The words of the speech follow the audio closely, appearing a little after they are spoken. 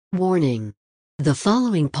Warning. The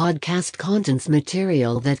following podcast contains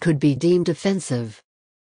material that could be deemed offensive.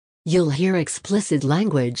 You'll hear explicit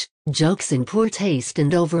language, jokes in poor taste,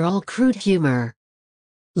 and overall crude humor.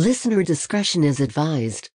 Listener discretion is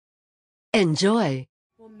advised. Enjoy.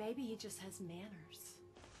 Well, maybe he just has manners.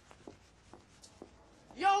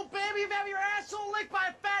 Yo, baby, you've had your asshole licked by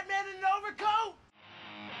a fat man in an overcoat?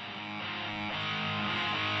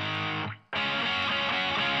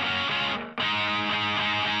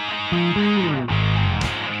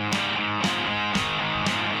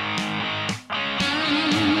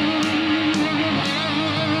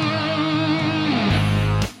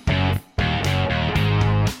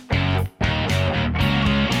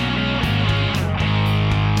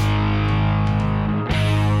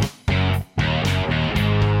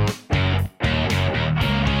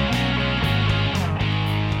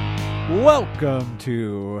 Welcome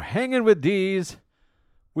to Hanging with D's.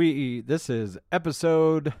 This is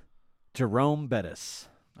episode Jerome Bettis.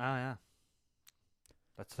 Oh, yeah.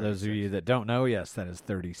 That's For those of 36. you that don't know, yes, that is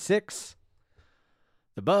 36.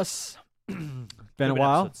 The bus. Been Could've a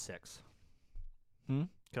while. Episode 6. Hmm?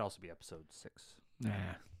 Could also be episode 6. Nah,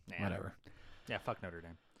 Nah. whatever. Yeah, fuck Notre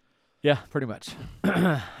Dame. Yeah, pretty much.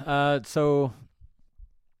 So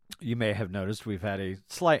you may have noticed we've had a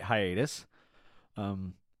slight hiatus,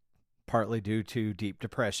 partly due to deep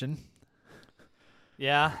depression.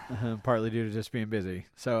 Yeah. Partly due to just being busy.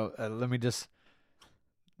 So let me just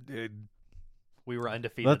We were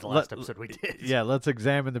undefeated the last episode we did. yeah, let's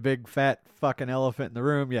examine the big fat fucking elephant in the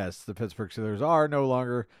room. Yes, the Pittsburgh Steelers are no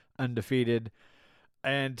longer undefeated.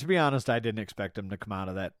 And to be honest, I didn't expect them to come out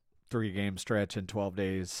of that 3-game stretch in 12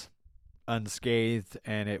 days unscathed,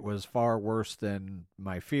 and it was far worse than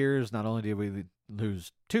my fears. Not only did we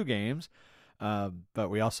lose 2 games, but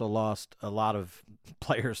we also lost a lot of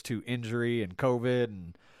players to injury and COVID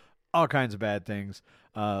and all kinds of bad things.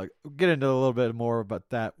 Get into a little bit more about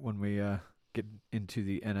that when we get into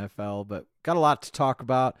the NFL, but got a lot to talk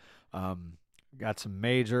about. Got some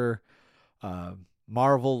major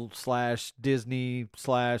Marvel / Disney /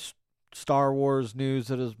 Star Wars news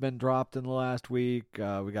that has been dropped in the last week.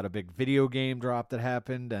 We got a big video game drop that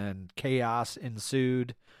happened, and chaos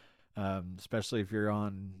ensued, especially if you're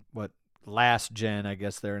on last gen, I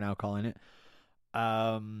guess they're now calling it.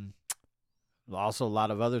 Also, a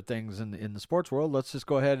lot of other things in the sports world. Let's just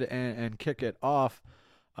go ahead and kick it off.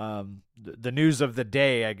 The news of the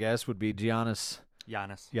day, I guess, would be Giannis.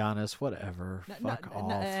 whatever. Fuck off.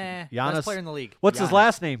 Best Giannis. player in the league. What's his Giannis.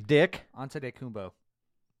 last name, Dick? Antetokounmpo.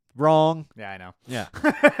 Wrong. Yeah, I know. Yeah.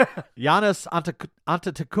 Giannis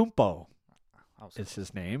Antetokounmpo Oh, is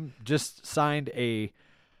his name. Just signed a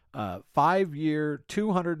 5-year,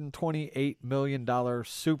 $228 million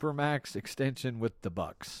supermax extension with the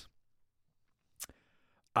Bucks.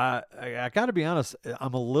 I got to be honest,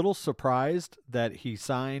 I'm a little surprised that he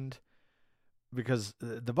signed because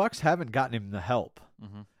the Bucks haven't gotten him the help.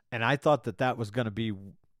 Mhm. And I thought that was going to be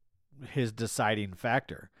his deciding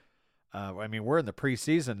factor. I mean, we're in the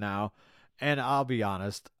preseason now, and I'll be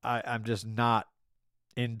honest, I'm just not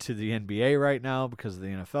into the NBA right now because of the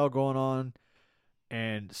NFL going on.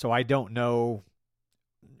 And so I don't know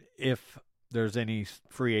if there's any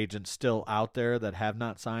free agents still out there that have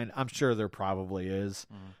not signed. I'm sure there probably is,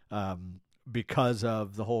 because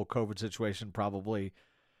of the whole COVID situation, probably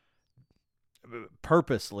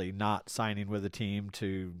purposely not signing with a team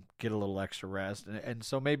to get a little extra rest. And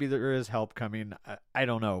so maybe there is help coming. I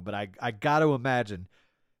don't know, but I got to imagine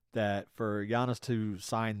that for Giannis to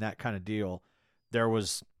sign that kind of deal, there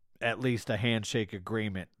was at least a handshake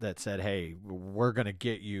agreement that said, hey, we're going to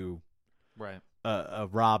get you Right. a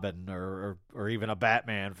Robin or even a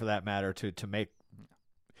Batman for that matter to make,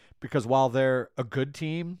 because while they're a good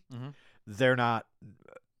team, they're not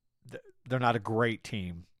a great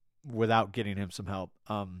team without getting him some help.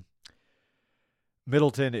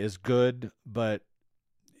 Middleton is good, but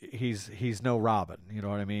he's no Robin. You know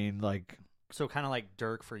what I mean? Like, So kind of like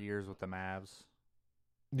Dirk for years with the Mavs.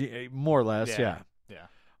 more or less, yeah. Yeah.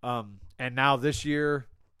 And now this year,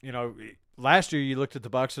 last year you looked at the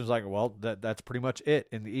Bucks and was like, well, that's pretty much it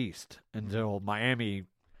in the East until Miami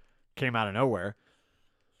came out of nowhere.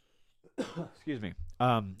 Excuse me.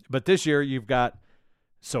 But this year you've got,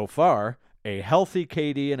 so far, a healthy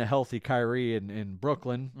KD and a healthy Kyrie in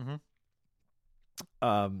Brooklyn.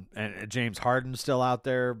 And James Harden's still out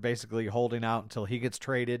there basically holding out until he gets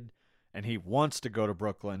traded, and he wants to go to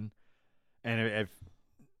Brooklyn. And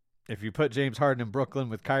if you put James Harden in Brooklyn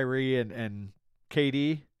with Kyrie and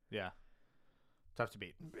KD, Yeah. Tough to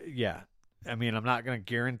beat. yeah. I mean, I'm not going to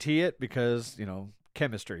guarantee it because,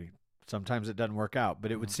 chemistry. Sometimes it doesn't work out.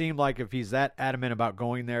 But it would seem like if he's that adamant about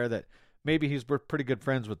going there that maybe he's pretty good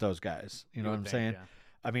friends with those guys. You know what I'm would saying? think,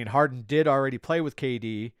 I mean, Harden did already play with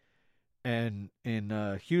KD, and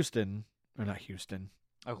in Houston, or not Houston,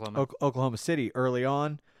 yeah. Oklahoma. Oklahoma City early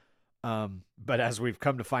on. But as we've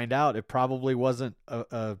come to find out, it probably wasn't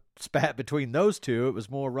a spat between those two. It was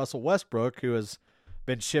more Russell Westbrook, who has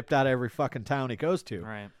been shipped out of every fucking town he goes to.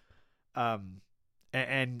 Right.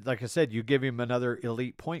 And like I said, you give him another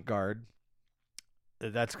elite point guard,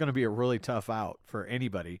 that's going to be a really tough out for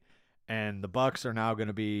anybody. And the Bucks are now going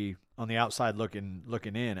to be on the outside looking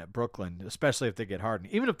in at Brooklyn, especially if they get Harden.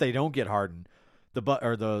 Even if they don't get Harden,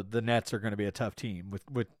 the Nets are going to be a tough team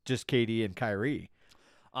with just KD and Kyrie.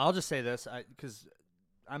 I'll just say this, because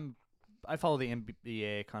I follow the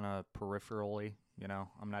NBA kind of peripherally. You know,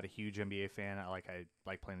 I'm not a huge NBA fan. I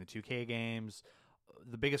like playing the 2K games.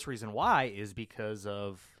 The biggest reason why is because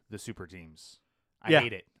of the super teams. I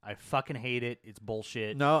hate it. I fucking hate it. It's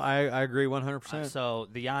bullshit. No, I agree 100%. So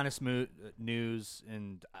the Giannis news,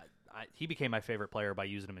 and he became my favorite player by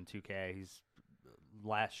using him in 2K. He's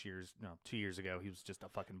 2 years ago, he was just a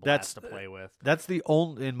fucking blast to play with. That's the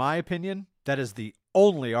only, in my opinion, that is the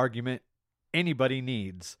only argument anybody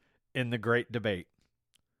needs in the great debate.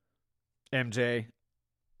 MJ,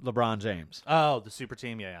 LeBron James. Oh, the super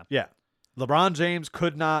team, yeah. Yeah. LeBron James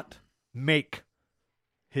could not make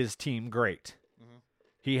his team great. Mm-hmm.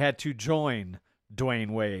 He had to join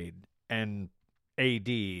Dwayne Wade and AD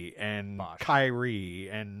and Bosh. Kyrie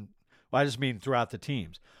and, well, I just mean throughout the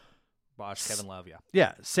teams. Bosh, Kevin Love, yeah.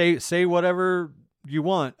 Yeah, say whatever you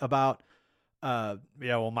want about,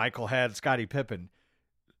 Michael had Scottie Pippen.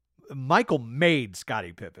 Michael made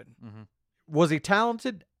Scottie Pippen. Mm-hmm. Was he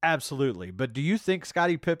talented? Absolutely. But do you think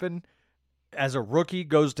Scottie Pippen, as a rookie,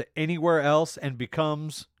 goes to anywhere else and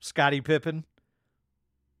becomes Scottie Pippen?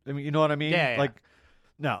 I mean, you know what I mean? Yeah. Like,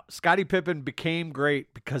 no, Scottie Pippen became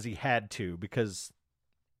great because he had to, because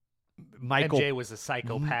Michael MJ was a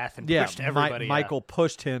psychopath and yeah, pushed everybody. Michael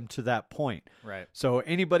pushed him to that point. Right. So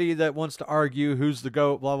anybody that wants to argue who's the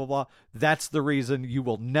GOAT, blah, blah, blah, that's the reason you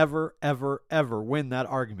will never, ever, ever win that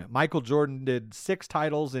argument. Michael Jordan did 6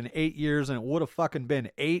 titles in 8 years, and it would have fucking been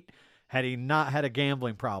 8 had he not had a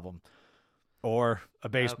gambling problem or a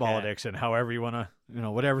baseball addiction, however you want to,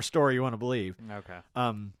 whatever story you want to believe. Okay.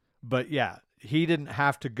 But yeah, he didn't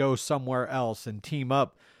have to go somewhere else and team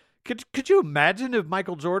up. Could you imagine if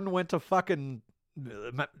Michael Jordan went to fucking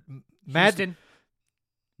Houston,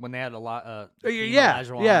 when they had a lot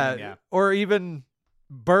yeah, or even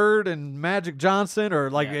Bird and Magic Johnson,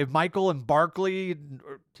 or if Michael and Barkley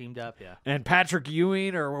teamed up, yeah, and Patrick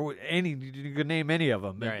Ewing, or any, you could name any of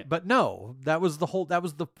them. Right. But no, that was the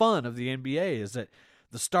fun of the NBA, is that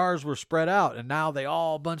the stars were spread out, and now they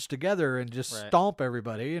all bunch together and just stomp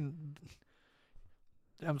everybody. And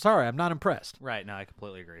I'm sorry, I'm not impressed. Right. No, I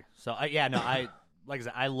completely agree. So, like I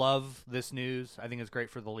said, I love this news. I think it's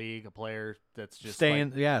great for the league. A player that's just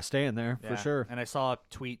staying there for sure. And I saw a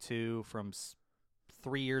tweet too from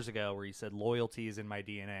 3 years ago where he said loyalty is in my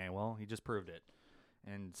DNA. Well, he just proved it.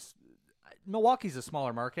 And Milwaukee's a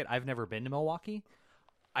smaller market. I've never been to Milwaukee.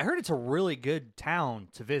 I heard it's a really good town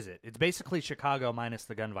to visit. It's basically Chicago minus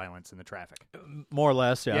the gun violence and the traffic. More or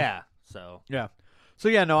less, yeah. Yeah. So. Yeah. So,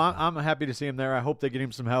 yeah, no, I'm happy to see him there. I hope they get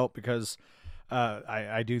him some help, because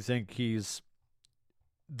I do think he's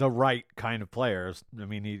the right kind of player. I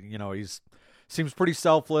mean, he seems pretty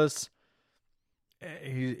selfless.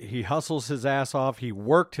 He hustles his ass off. He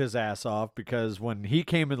worked his ass off, because when he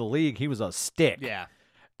came in the league, he was a stick. Yeah.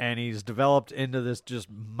 And he's developed into this just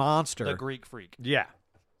monster. The Greek freak. Yeah.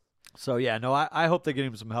 So, yeah, no, I hope they get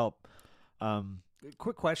him some help.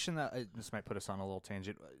 Quick question. This might put us on a little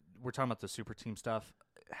tangent. We're talking about the super team stuff.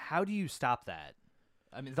 How do you stop that?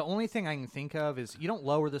 I mean, the only thing I can think of is you don't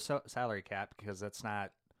lower the salary cap, because that's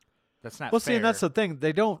not well, fair. See, and that's the thing.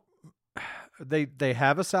 They don't. They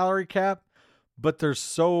have a salary cap, but there's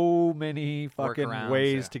so many fucking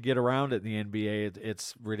ways to get around it in the NBA.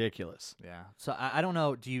 It's ridiculous. Yeah. So I don't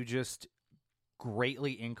know. Do you just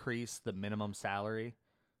greatly increase the minimum salary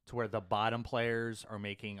to where the bottom players are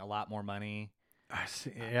making a lot more money?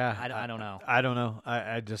 Yeah. I don't know. I don't know.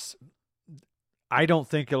 I don't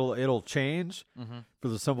think it'll change, for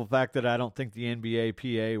the simple fact that I don't think the NBA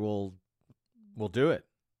PA will do it.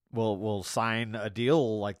 Will sign a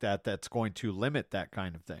deal like that that's going to limit that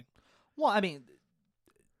kind of thing. Well, I mean,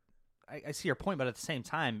 I see your point, but at the same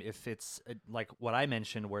time, if it's like what I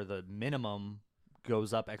mentioned, where the minimum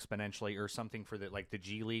goes up exponentially, or something for the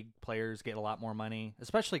G League players get a lot more money,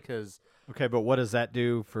 especially because. Okay, but what does that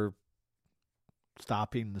do for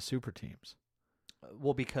stopping the super teams?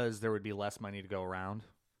 Well, because there would be less money to go around.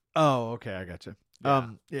 Oh, okay, I got you.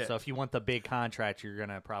 Yeah. So if you want the big contract, you're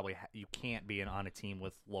gonna probably you can't be on a team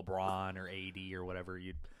with LeBron or AD or whatever.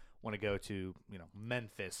 You'd want to go to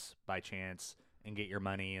Memphis by chance and get your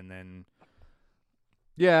money, and then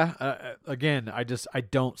Yeah. Again, I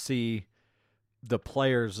don't see the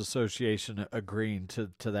Players Association agreeing to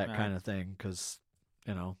that Right. kind of thing because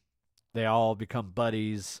they all become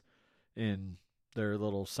buddies in their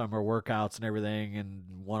little summer workouts and everything,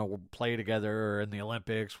 and want to play together or in the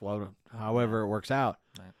Olympics, however it works out.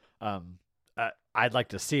 Right. I'd like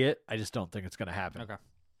to see it. I just don't think it's going to happen. Okay.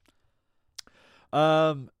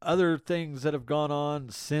 Other things that have gone on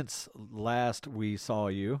since last we saw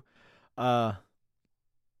you. Well,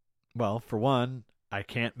 for one, I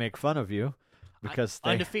can't make fun of you because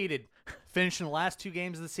undefeated, finishing the last 2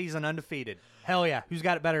 games of the season undefeated. Hell yeah, who's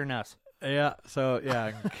got it better than us? Yeah. So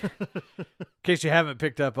yeah, in case you haven't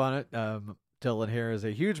picked up on it, Dylan here is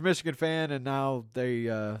a huge Michigan fan, and now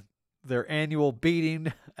their annual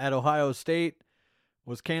beating at Ohio State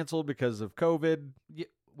was canceled because of COVID.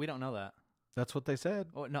 We don't know that. That's what they said.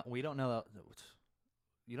 Oh no, we don't know that.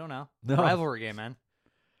 You don't know. No. Rivalry game, man.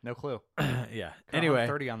 No clue. Yeah. Could've hung Anyway,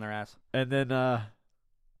 30 on their ass. and then I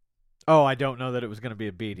don't know that it was going to be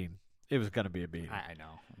a beating. It was going to be a beating. I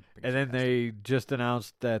know. And then they just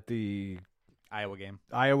announced that the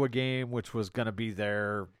Iowa game, which was going to be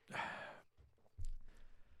their,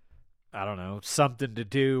 I don't know, something to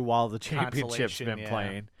do while the championship's Consolation, been yeah.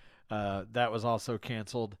 playing, that was also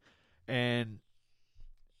canceled. And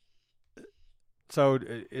so,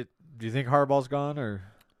 do you think Harbaugh's gone or?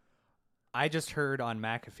 I just heard on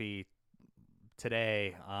McAfee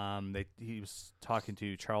today that he was talking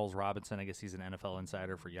to Charles Robinson. I guess he's an NFL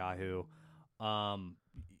insider for Yahoo.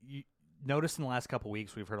 You notice in the last couple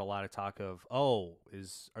weeks we've heard a lot of talk of,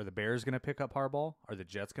 are the Bears going to pick up Harbaugh? Are the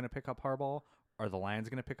Jets going to pick up Harbaugh? Are the Lions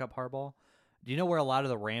going to pick up Harbaugh? Do you know where a lot of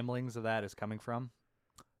the ramblings of that is coming from?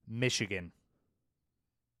 Michigan.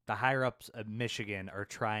 The higher-ups of Michigan are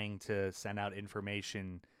trying to send out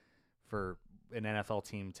information for an NFL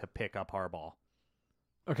team to pick up Harbaugh.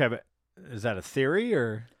 Okay, but is that a theory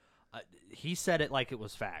or? He said it like it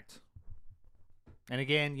was fact. And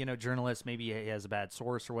again, journalists, maybe he has a bad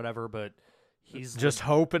source or whatever, but he's Just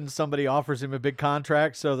hoping somebody offers him a big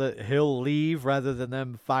contract so that he'll leave rather than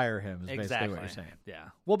them fire him is basically what you're saying. Yeah.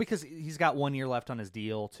 Well, because he's got 1 year left on his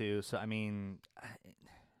deal, too. So, I mean,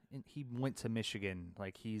 he went to Michigan.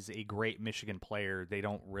 Like, he's a great Michigan player. They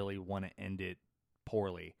don't really want to end it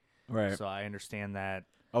poorly. Right. So I understand that.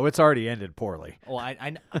 Oh, it's already ended poorly. Well,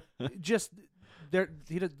 I just they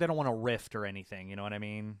don't want to rift or anything. You know what I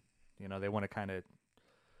mean? They want to kind of,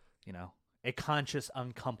 a conscious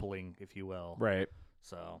uncoupling, if you will. Right.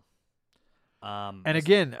 So, and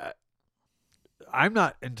again, I'm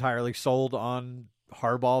not entirely sold on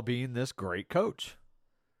Harbaugh being this great coach.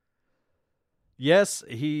 Yes,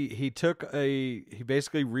 he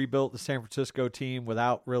basically rebuilt the San Francisco team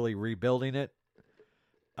without really rebuilding it.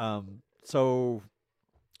 So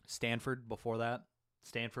Stanford before that.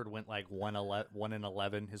 Stanford went like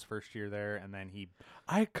 1-11 his first year there, and then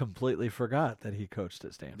I completely forgot that he coached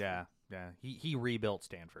at Stanford. Yeah. He rebuilt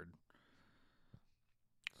Stanford.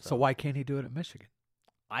 So why can't he do it at Michigan?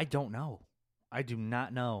 I don't know. I do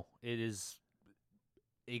not know. It is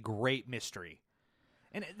a great mystery,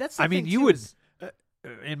 and that's. The thing, you too, would, is-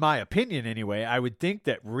 in my opinion, anyway, I would think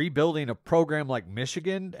that rebuilding a program like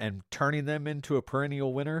Michigan and turning them into a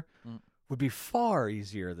perennial winner would be far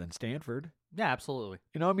easier than Stanford. Yeah, absolutely.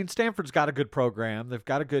 Stanford's got a good program. They've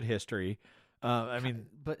got a good history.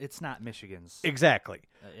 But it's not Michigan's. Exactly.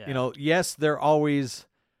 Yeah. Yes, they're always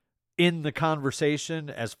in the conversation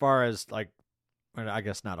as far as I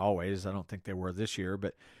guess not always. I don't think they were this year,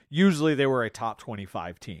 but usually they were a top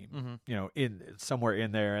 25 team. Mm-hmm. In somewhere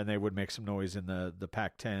in there, and they would make some noise in the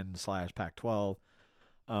Pac-10/Pac-12.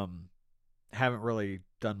 Haven't really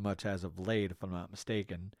done much as of late, if I'm not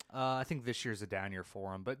mistaken. I think this ye's a down year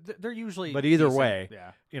for them, but they're usually. But either decent. way,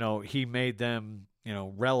 yeah. He made them,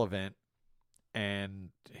 relevant, and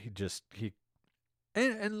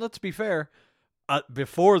and let's be fair,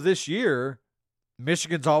 before this year,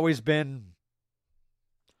 Michigan's always been.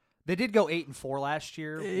 They did go 8-4 last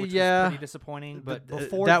year, which yeah, was pretty disappointing. But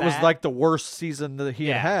before that was like the worst season that he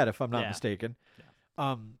had, if I'm not Yeah. mistaken.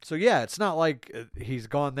 Yeah. So yeah, it's not like he's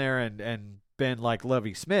gone there and been like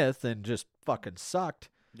Lovie Smith and just fucking sucked.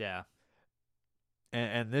 Yeah.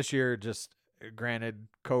 And this year, just granted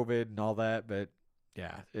COVID and all that, but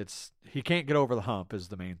yeah, he can't get over the hump is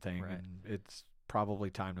the main thing, Right. and it's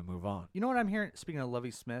probably time to move on. You know what I'm hearing? Speaking of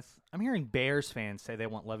Lovie Smith, I'm hearing Bears fans say they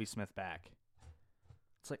want Lovie Smith back.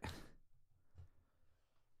 It's like,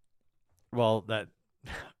 Well,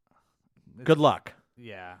 good luck.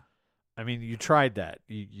 yeah. I mean, you tried that.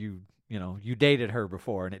 You dated her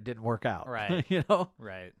before and it didn't work out. Right.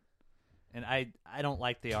 Right. And I don't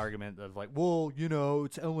like the argument of like, well,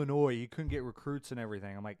 it's Illinois. You couldn't get recruits and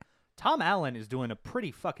everything. I'm like, Tom Allen is doing a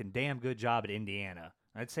pretty fucking damn good job at Indiana.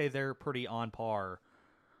 I'd say they're pretty on par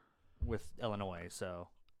with Illinois. So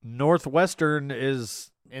Northwestern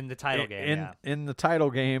is in the title game. In the title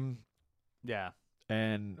game. Yeah.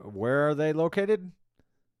 And where are they located?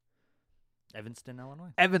 Evanston,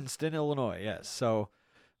 Illinois. Evanston, Illinois, yes. So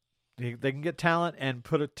they can get talent and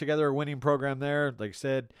put it together a winning program there. Like I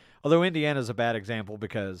said, although Indiana's a bad example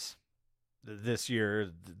because this year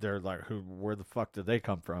they're like, where the fuck did they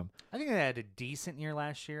come from? I think they had a decent year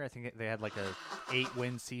last year. I think they had like a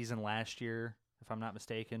 8-win season last year, if I'm not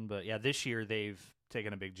mistaken. But yeah, this year they've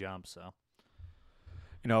taken a big jump. So,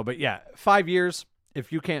 but yeah, 5 years.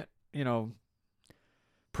 If you can't,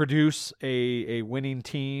 produce a winning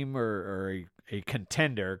team or a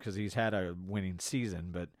contender, because he's had a winning season,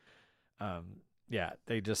 but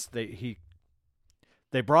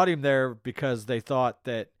they brought him there because they thought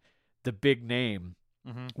that the big name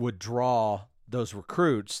would draw those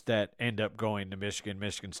recruits that end up going to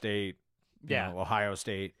Michigan State, Ohio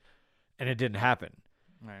State, and it didn't happen.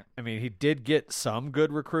 Right. I mean, he did get some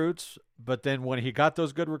good recruits, but then when he got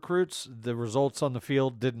those good recruits, the results on the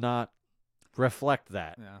field did not reflect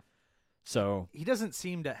that. Yeah. So he doesn't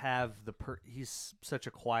seem to have he's such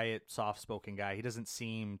a quiet, soft-spoken guy. He doesn't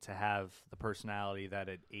seem to have the personality that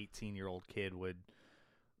an 18-year-old kid would,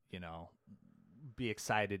 be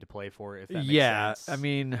excited to play for, if that makes sense. Yeah, I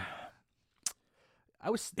mean, I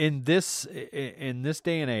was in this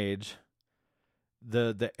day and age,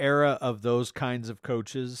 the era of those kinds of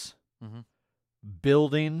coaches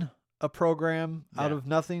building a program out of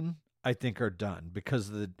nothing, I think are done,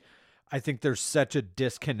 because I think there's such a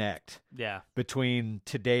disconnect between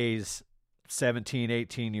today's 17,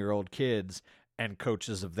 18-year-old kids and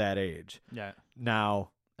coaches of that age. Yeah.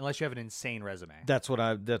 Now, unless you have an insane resume. That's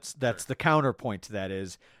the counterpoint to that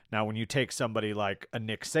is, now when you take somebody like a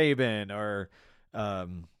Nick Saban or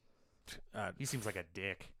he seems like a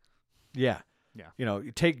dick. Yeah. Yeah.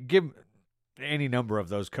 Give any number of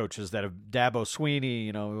those coaches that have Dabo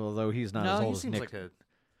Sweeney, although he's not as old as Nick.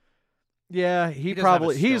 Yeah, he's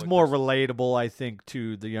more relatable, I think,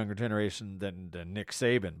 to the younger generation than Nick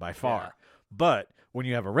Saban by far. Yeah. But when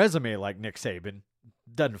you have a resume like Nick Saban,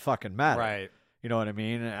 doesn't fucking matter. Right. You know what I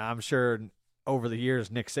mean? I'm sure over the years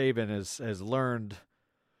Nick Saban has learned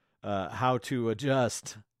how to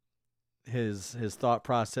adjust his thought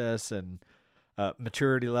process and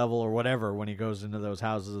maturity level or whatever when he goes into those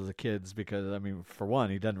houses of the kids, because, I mean, for one,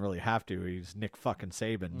 he doesn't really have to. He's Nick fucking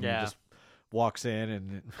Saban. Yeah. He just walks in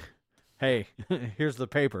and... hey, here's the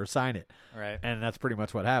paper, sign it. Right. And that's pretty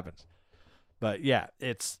much what happens. But yeah,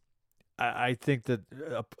 I think that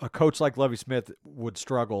a coach like Lovie Smith would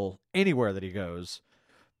struggle anywhere that he goes,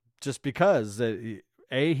 just because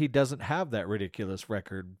he doesn't have that ridiculous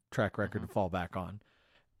track record to fall back on.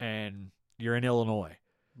 And you're in Illinois.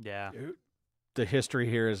 Yeah. The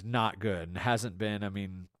history here is not good and hasn't been. I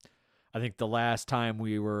mean, I think the last time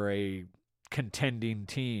we were a contending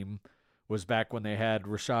team was back when they had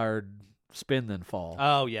Rashard Spindenfall.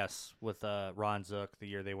 Oh, yes, with Ron Zook, the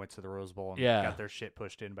year they went to the Rose Bowl and got their shit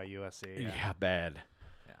pushed in by USC. Yeah, bad.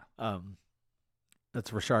 Yeah.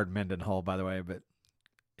 That's Rashard Mendenhall, by the way, but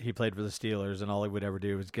he played for the Steelers, and all he would ever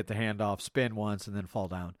do was get the handoff, spin once, and then fall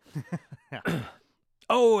down.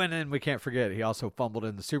 Oh, and then we can't forget, he also fumbled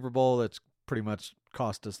in the Super Bowl. That's pretty much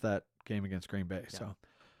cost us that game against Green Bay. Yeah. So,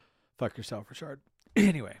 fuck yourself, Rashard.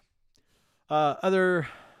 Anyway,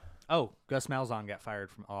 Oh, Gus Malzahn got fired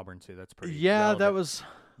from Auburn, too. That's pretty relevant. That was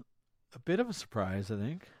a bit of a surprise, I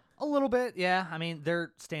think. A little bit, yeah. I mean,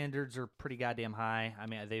 their standards are pretty goddamn high. I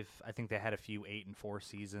mean, I think they had a few 8-4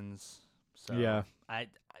 seasons. So yeah. I'm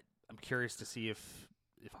curious to see if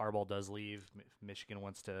Harbaugh does leave, if Michigan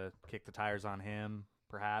wants to kick the tires on him,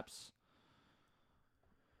 perhaps.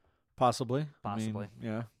 Possibly. I mean,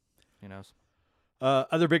 yeah. Who knows?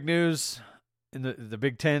 Other big news in the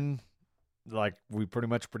Big Ten, like we pretty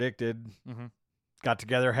much predicted, got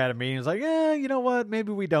together, had a meeting. It's like, you know what?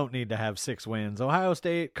 Maybe we don't need to have 6 wins. Ohio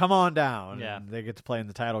State, come on down. Yeah. And they get to play in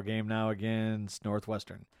the title game now against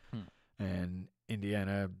Northwestern. And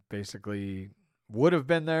Indiana basically would have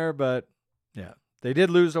been there, but yeah, they did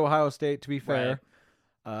lose to Ohio State, to be fair.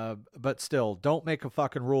 Right. But still, don't make a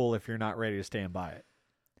fucking rule if you're not ready to stand by it.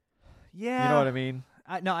 Yeah. You know what I mean?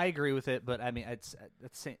 No, I agree with it, but I mean, it's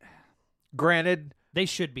granted, they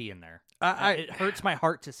should be in there. It hurts my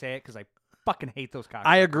heart to say it because I fucking hate those cocksuckers.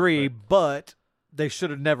 I agree, but they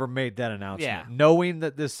should have never made that announcement. Yeah. Knowing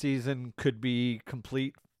that this season could be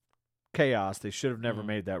complete chaos, they should have never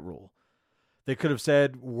made that rule. They could have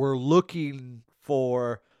said, we're looking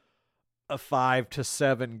for a 5 to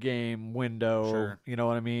 7 game window. Sure. You know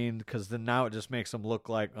what I mean? Because then now it just makes them look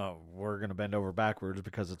like, oh, we're going to bend over backwards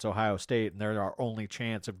because it's Ohio State and they're our only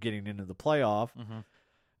chance of getting into the playoff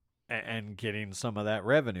and getting some of that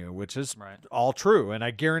revenue, which is all true. And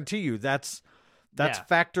I guarantee you that's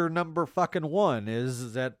factor number fucking one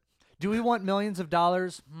is that. Do we want millions of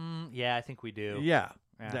dollars? Yeah, I think we do. Yeah.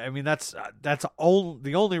 I mean, that's the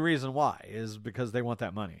only reason why is because they want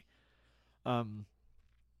that money.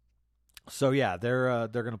 So yeah, they're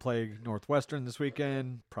going to play Northwestern this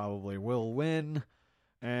weekend. Probably will win,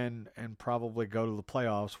 and probably go to the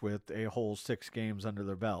playoffs with a whole 6 games under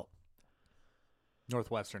their belt.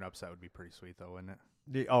 Northwestern upset would be pretty sweet, though, wouldn't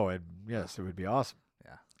it? Yes, it would be awesome.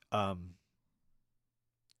 Yeah.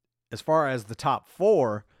 As far as the top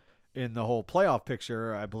 4 in the whole playoff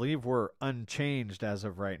picture, I believe we're unchanged as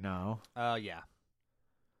of right now. Yeah.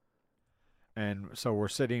 And so we're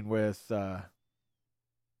sitting with Bama,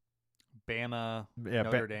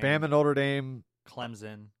 Notre Dame. Bama, Notre Dame,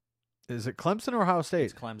 Clemson. Is it Clemson or Ohio State?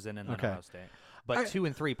 It's Clemson and then Ohio State. But 2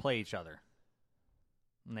 and 3 play each other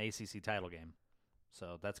in the ACC title game.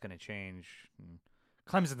 So that's going to change.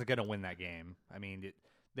 Clemson's going to win that game. I mean,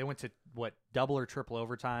 they went to, double or triple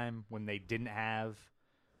overtime when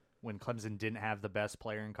Clemson didn't have the best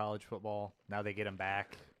player in college football. Now they get him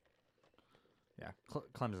back. Yeah,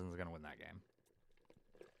 Clemson's going to win that game.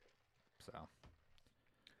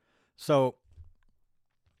 So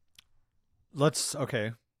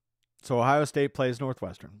So Ohio State plays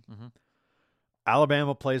Northwestern. Mm-hmm.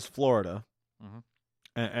 Alabama plays Florida. Mm-hmm.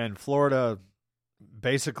 And Florida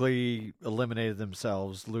basically eliminated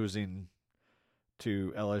themselves, losing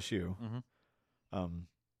to LSU. Mm-hmm.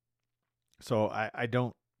 So I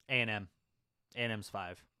don't... A&M. A&M's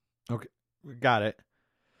 5. Okay, got it.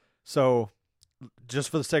 So just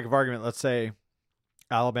for the sake of argument, let's say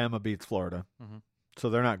Alabama beats Florida. Mm-hmm. So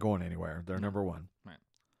they're not going anywhere. They're number 1. Right.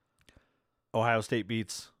 Ohio State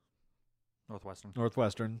beats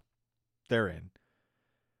Northwestern. They're in.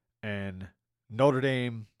 And Notre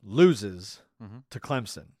Dame loses mm-hmm. to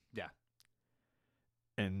Clemson. Yeah.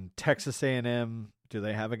 And Texas A&M, do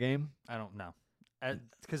they have a game? I don't know.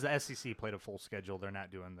 Because the SEC played a full schedule. They're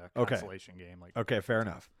not doing the consolation game. Okay, fair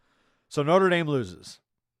enough. So Notre Dame loses.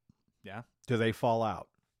 Yeah. Do they fall out,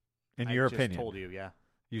 in your opinion? I told you, yeah.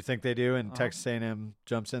 You think they do, and Texas A&M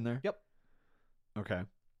jumps in there? Yep. Okay.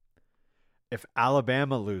 If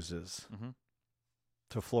Alabama loses mm-hmm.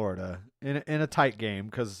 to Florida in a tight game,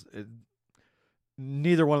 because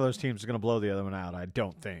neither one of those teams is going to blow the other one out, I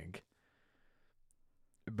don't think.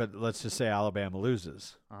 But let's just say Alabama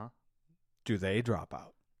loses. Uh-huh. Do they drop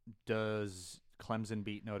out? Does Clemson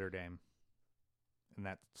beat Notre Dame in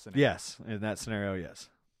that scenario? Yes, in that scenario, yes.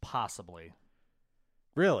 Possibly.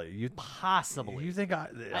 Really? Possibly. You think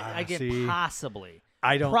I get possibly.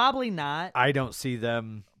 I don't. Probably not. I don't see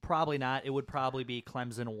them. Probably not. It would probably be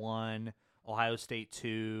Clemson 1, Ohio State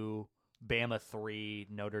 2, Bama 3,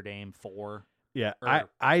 Notre Dame 4. Yeah,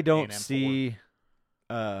 I don't see.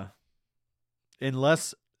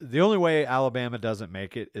 Unless the only way Alabama doesn't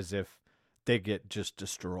make it is if they get just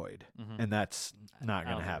destroyed, mm-hmm. and that's not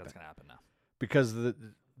going to happen. That's going to happen now. Because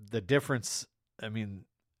the difference. I mean,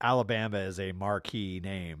 Alabama is a marquee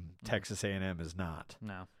name. Mm-hmm. Texas A&M is not.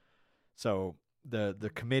 No. So the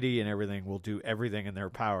committee and everything will do everything in their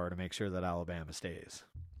power to make sure that Alabama stays.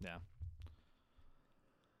 Yeah.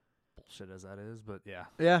 Bullshit as that is, but yeah.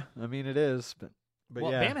 Yeah, I mean it is, but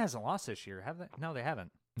yeah. Bama hasn't lost this year, have they? No, they haven't.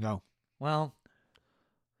 No. Well,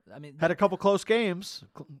 I mean, had a couple close games.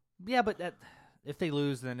 Yeah, but if they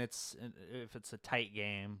lose, then if it's a tight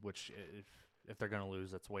game, which if they're going to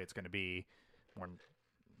lose, that's the way it's going to be.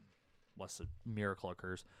 Unless a miracle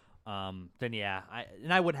occurs, then yeah,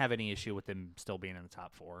 I wouldn't have any issue with them still being in the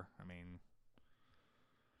top 4. I mean,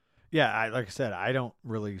 yeah, like I said, I don't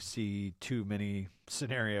really see too many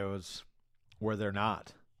scenarios where they're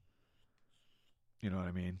not. You know what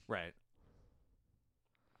I mean? Right.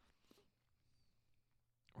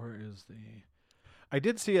 Where is I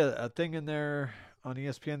did see a thing in there on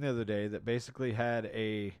ESPN the other day that basically had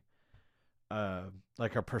a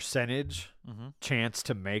percentage mm-hmm. chance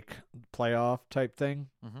to make playoff type thing.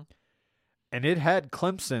 Mm-hmm. And it had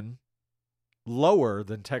Clemson lower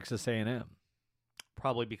than Texas A&M.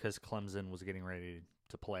 Probably because Clemson was getting ready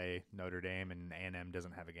to play Notre Dame and A&M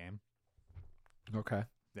doesn't have a game. Okay.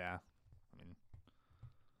 Yeah.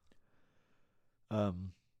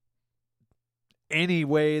 Any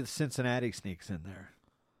way Cincinnati sneaks in there?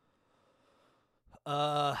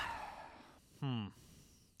 I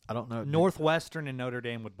don't know. Northwestern and Notre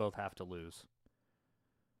Dame would both have to lose.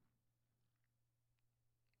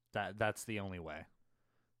 That's the only way.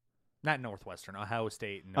 Not Northwestern, Ohio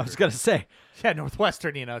State. And I was Notre gonna Dame. say Yeah,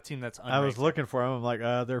 Northwestern. A team that's unranked. I was looking for them. I'm like,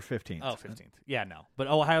 they're 15th. Oh, 15th. Yeah, no. But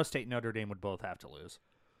Ohio State and Notre Dame would both have to lose.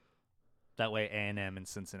 That way A&M and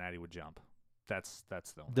Cincinnati would jump. That's the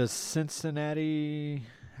only. Does Cincinnati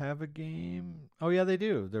have a game? Oh yeah, they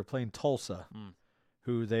do. They're playing Tulsa,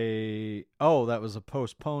 who they. Oh, that was a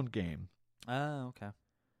postponed game. Oh, okay.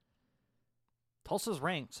 Tulsa's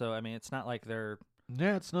ranked, so I mean, it's not like they're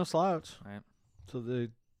Yeah, it's no slouch. right. So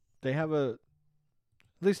they have at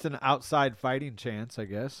least an outside fighting chance, I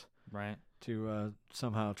guess, Right. to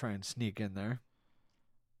somehow try and sneak in there.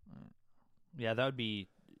 Yeah, that would be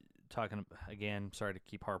talking again. Sorry to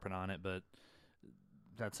keep harping on it, but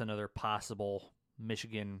that's another possible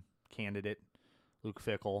Michigan candidate, Luke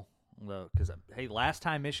Fickell. Because hey, last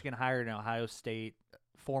time Michigan hired an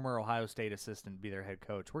former Ohio State assistant to be their head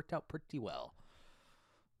coach, worked out pretty well.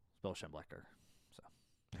 Bo Schembechler.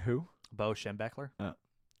 Who? Bo Schembechler. I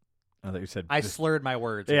thought you said. I slurred my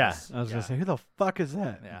words. Yeah, Yes. I was gonna Yeah. say, who the fuck is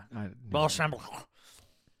that? Yeah. No. Bo Schembechler.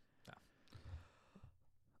 Yeah.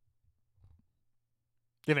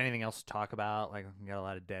 Do you have anything else to talk about? Like, we got a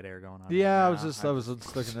lot of dead air going on. Yeah, right I was now.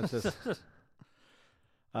 just looking at this.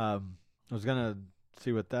 I was gonna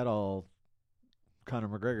see what that all Conor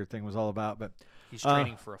McGregor thing was all about, but He's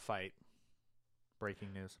training for a fight.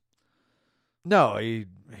 Breaking news. no, he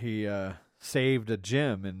saved a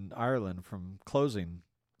gym in Ireland from closing.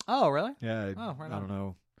 Oh, really? Yeah, Oh, right I on. don't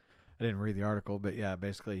know. I didn't read the article, but yeah,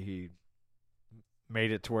 basically he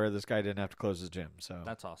made it to where this guy didn't have to close his gym. So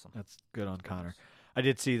That's awesome. that's good on Conor. I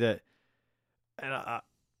did see that, and I'm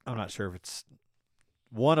not sure if it's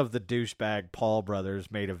one of the douchebag Paul brothers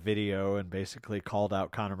made a video and basically called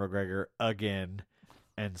out Conor McGregor again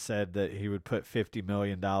and said that he would put $50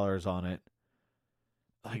 million on it.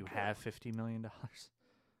 Do you have $50 million?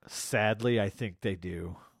 Sadly, I think they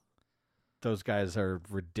do. Those guys are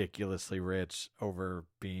ridiculously rich over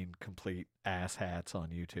being complete asshats on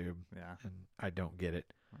YouTube, Yeah. and I don't get it.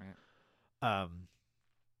 Right.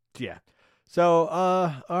 Yeah. So,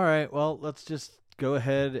 all right. Well, let's just go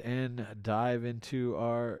ahead and dive into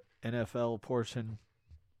our NFL portion.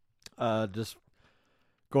 Just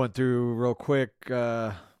going through real quick.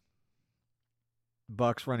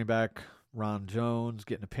 Bucks running back Ron Jones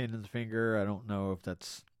getting a pin in the finger. I don't know if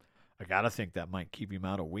that's. I gotta think that might keep him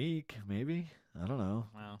out a week. Maybe. I don't know.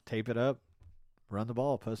 Wow. Tape it up. Run the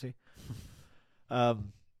ball, pussy. Other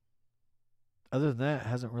than that,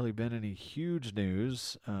 hasn't really been any huge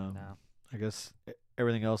news. No. I guess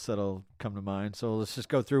everything else that'll come to mind. So let's just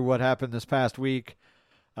go through what happened this past week.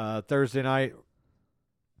 Thursday night,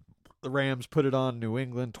 the Rams put it on New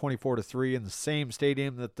England 24-3 in the same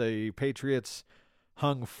stadium that the Patriots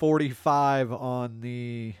hung 45 on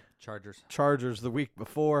the Chargers the week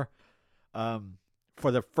before. For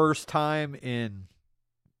the first time in,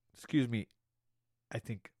 I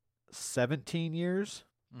think 17 years,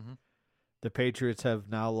 Mm-hmm. the Patriots have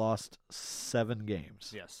now lost 7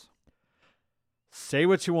 games. Yes. Say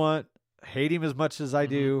what you want. Hate him as much as I Mhm.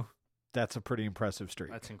 do. That's a pretty impressive streak.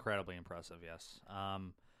 That's incredibly impressive, yes.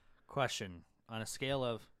 Question. On a scale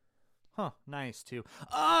of, nice to,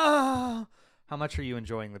 how much are you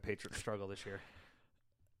enjoying the Patriots' struggle this year?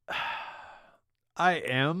 I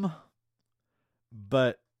am,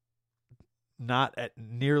 but not at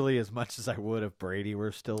nearly as much as I would if Brady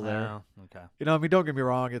were still there. Oh, okay. You know, I mean, don't get me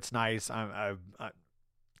wrong. It's nice. I'm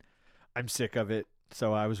sick of it.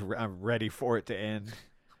 So I'm ready for it to end.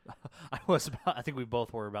 I think we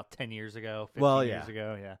both were about 10 years ago, 15 Well, years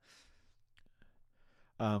ago, yeah.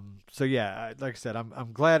 So yeah, like I said,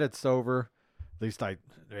 I'm glad it's over. At least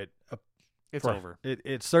It's over.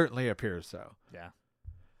 It certainly appears so. Yeah.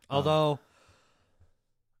 Although,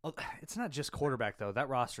 it's not just quarterback, though. That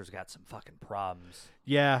roster's got some fucking problems.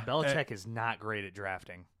 Yeah, Belichick is not great at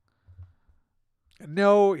drafting.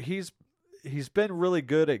 no, he's been really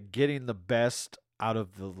good at getting the best out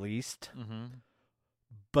of the least, Mm-hmm.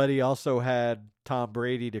 but he also had Tom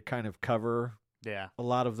Brady to kind of cover Yeah. a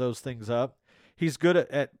lot of those things up. He's good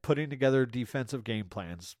at putting together defensive game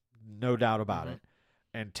plans, no doubt about Mhm. it,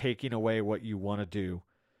 and taking away what you want to do.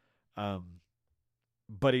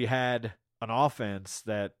 But he had an offense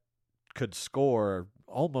that could score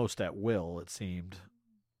almost at will, it seemed.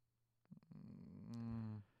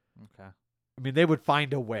 Okay. I mean, they would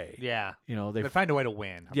find a way. Yeah. You know, They find a way to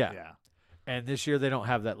win. Yeah. Yeah. And this year they don't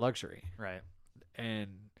have that luxury. Right.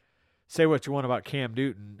 And say what you want about Cam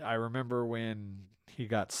Newton. I remember when he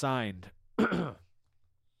got signed,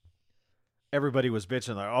 everybody was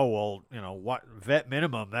bitching like, "Oh well, you know what? Vet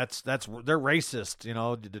minimum. That's they're racist. You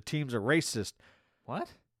know, the teams are racist."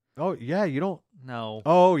 What? Oh, yeah, you don't. No.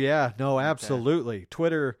 Oh, yeah. No, absolutely.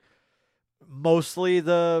 Twitter, mostly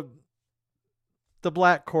the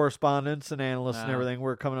black correspondents and analysts and No. everything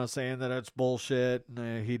were coming out saying that it's bullshit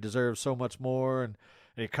and he deserves so much more. And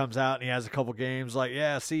he comes out and he has a couple games like,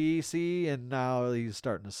 yeah, see, and now he's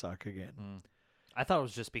starting to suck again. I thought it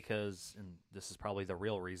was just because, and this is probably the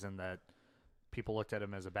real reason, that people looked at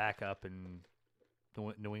him as a backup, and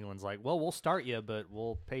New England's like, well, we'll start you, but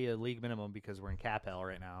we'll pay you a league minimum because we're in cap hell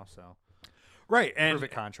right now. So Right, and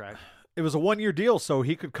perfect contract. it was a 1-year deal, so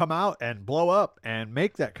he could come out and blow up and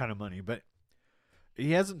make that kind of money, but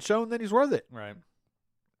he hasn't shown that he's worth it. Right.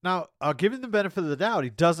 Now, I'll give him the benefit of the doubt. He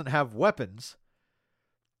doesn't have weapons.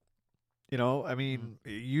 You know, I mean,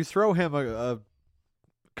 you throw him a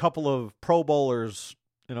couple of Pro Bowlers,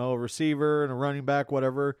 you know, a receiver and a running back,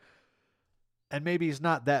 whatever, and maybe he's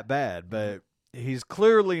not that bad, but he's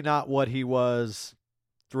clearly not what he was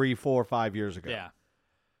 3, 4, 5 years ago.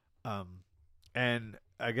 Yeah. And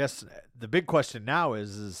I guess the big question now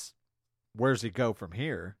is where's he go from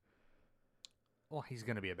here? Well, he's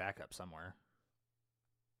going to be a backup somewhere.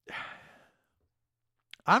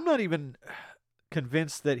 I'm not even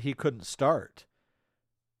convinced that he couldn't start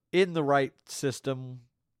in the right system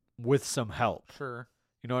with some help. Sure.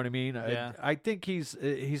 You know what I mean? Yeah. I think he's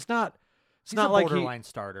not. It's He's not a like borderline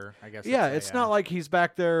starter, I guess. Yeah, I'd say, it's not like he's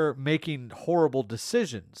back there making horrible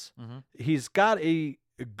decisions. He's got a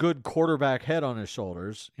good quarterback head on his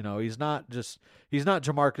shoulders. You know, he's not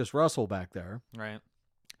Jamarcus Russell back there. Right.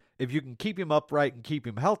 If you can keep him upright and keep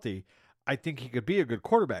him healthy, I think he could be a good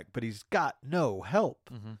quarterback, but he's got no help.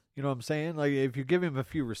 You know what I'm saying? Like if you give him a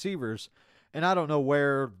few receivers, and I don't know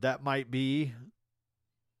where that might be.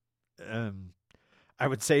 I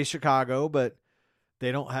would say Chicago, but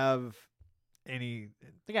they don't have any.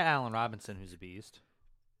 They got Allen Robinson, who's a beast.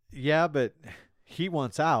 Yeah, but he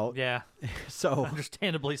wants out. Yeah. So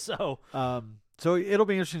Understandably so. so it'll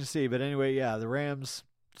be interesting to see. But anyway, yeah, the Rams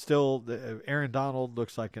still. Aaron Donald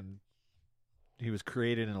looks like he was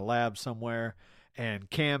created in a lab somewhere, and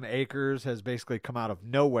Cam Akers has basically come out of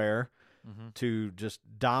nowhere to just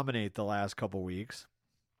dominate the last couple weeks,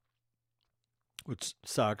 which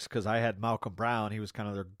sucks because I had Malcolm Brown. He was kind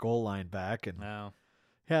of their goal line back, and no,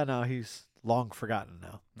 he's long forgotten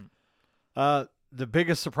now. The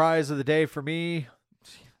biggest surprise of the day for me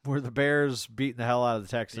were the Bears beating the hell out of the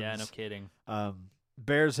Texans. Yeah, no kidding.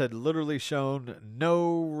 Bears had literally shown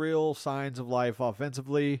no real signs of life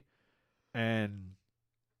offensively, and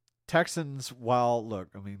Texans,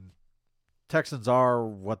 Texans are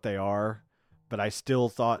what they are, but I still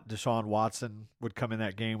thought Deshaun Watson would come in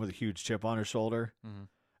that game with a huge chip on his shoulder,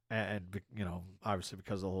 and obviously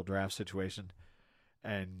because of the whole draft situation,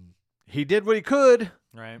 and he did what he could,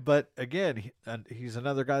 right? But again, he's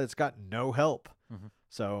another guy that's got no help.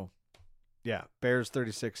 So, yeah, Bears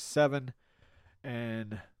 36-7,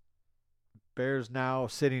 and Bears now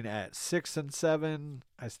sitting at 6-7.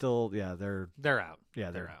 They're out.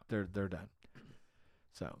 Yeah, they're out. They're done.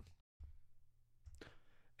 So,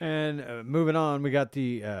 and moving on, we got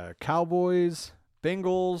the Cowboys,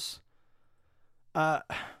 Bengals. I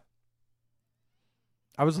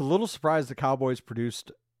was a little surprised the Cowboys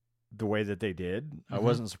produced the way that they did. I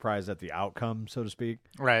wasn't surprised at the outcome, so to speak.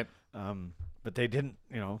 Right. But they didn't,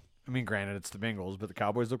 granted it's the Bengals, but the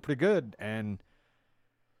Cowboys look pretty good, and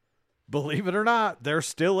believe it or not, they're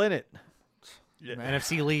still in it.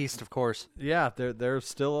 NFC least, of course. Yeah, they're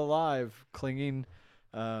still alive, clinging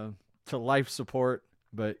to life support.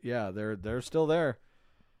 But yeah, they're still there.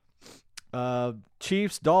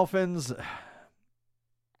 Chiefs, Dolphins.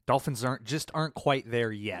 Dolphins aren't quite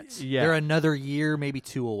there yet. Yeah. They're another year, maybe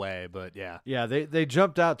 2 away, but yeah. Yeah, they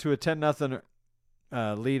jumped out to a 10-0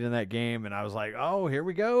 lead in that game, and I was like, oh, here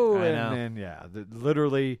we go. I and know. then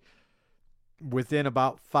literally within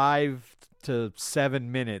about 5 to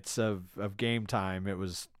 7 minutes of game time, it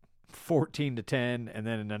was 14-10, and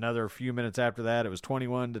then in another few minutes after that, it was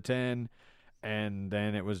 21-10, and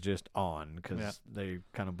then it was just on because they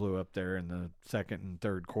kind of blew up there in the second and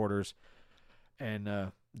third quarters.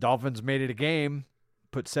 And Dolphins made it a game,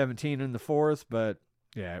 put 17 in the fourth, but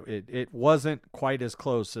yeah, it wasn't quite as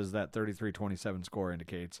close as that 33-27 score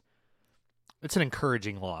indicates. It's an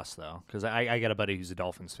encouraging loss, though, because I got a buddy who's a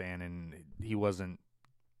Dolphins fan, and he wasn't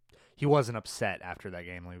upset after that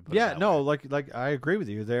game. Let me put it that way. like I agree with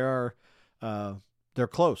you. They're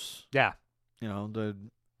close. Yeah. And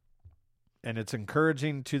it's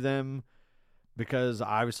encouraging to them because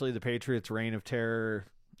obviously the Patriots' reign of terror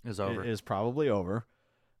Is over. is probably over.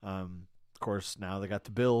 Of course, now they got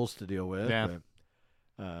the Bills to deal with. Yeah.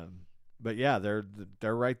 But yeah, they're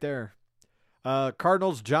right there.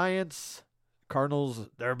 Cardinals, Giants. Cardinals,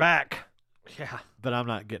 they're back. Yeah. but I'm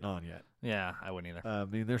not getting on yet. Yeah, I wouldn't either. I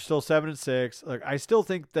mean, they're still 7-6. Like, I still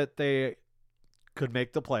think that they could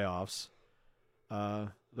make the playoffs.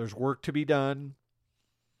 There's work to be done,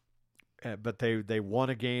 but they won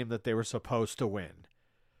a game that they were supposed to win.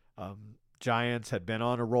 Giants had been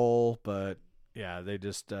on a roll, but yeah, they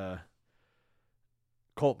just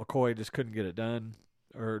Colt McCoy just couldn't get it done.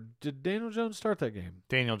 Or did Daniel Jones start that game?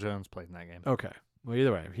 Daniel Jones played in that game. Okay. Well,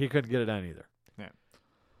 either way, he couldn't get it done either. Yeah.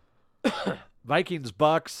 Vikings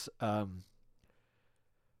Bucks. I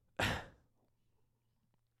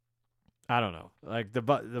don't know. Like the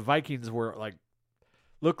Vikings were like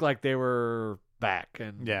looked like they were back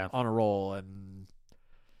and on a roll, and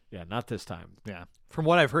not this time. Yeah. From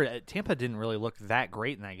what I've heard, Tampa didn't really look that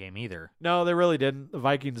great in that game either. No, they really didn't. The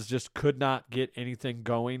Vikings just could not get anything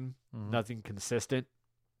going. Nothing consistent.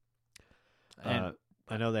 And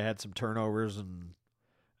I know they had some turnovers, and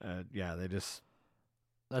they just.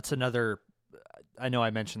 That's another. I know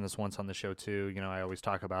I mentioned this once on the show too. I always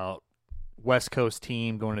talk about West Coast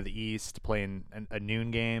team going to the East playing a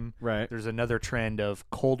noon game. Right. There's another trend of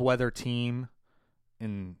cold weather team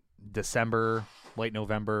in December, late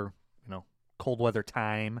November. Cold weather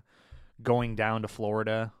time, going down to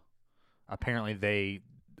Florida. Apparently,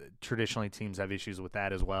 traditionally teams have issues with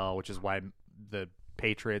that as well, which is why the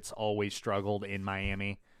Patriots always struggled in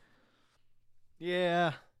Miami.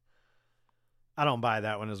 Yeah. I don't buy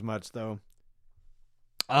that one as much, though.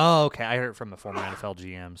 Oh, okay. I heard it from the former NFL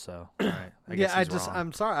GM, so all right. I guess he's wrong.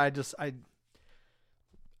 I'm sorry. I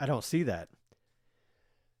don't see that.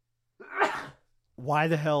 Why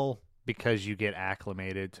the hell? Because you get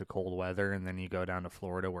acclimated to cold weather, and then you go down to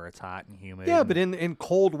Florida where it's hot and humid. Yeah, but in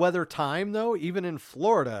cold weather time, though, even in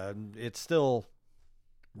Florida, it's still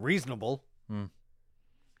reasonable.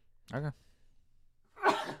 Okay.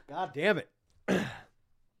 God damn it. Is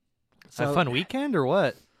that a fun weekend or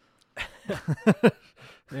what?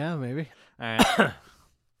 Yeah, maybe. All right.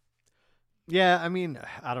 Yeah, I mean,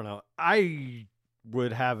 I don't know. I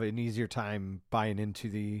would have an easier time buying into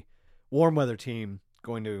the warm weather team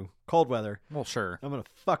going to cold weather. Well, sure. I'm going to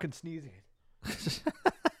fucking sneeze again.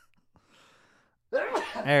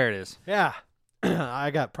 There it is. Yeah. I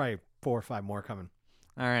got probably 4 or 5 more coming.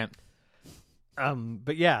 All right.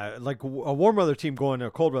 But yeah, like a warm weather team going to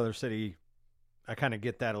a cold weather city, I kind of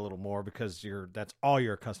get that a little more because that's all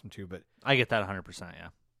you're accustomed to. But I get that 100%, yeah.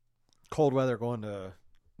 Cold weather going to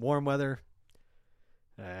warm weather.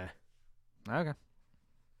 Okay.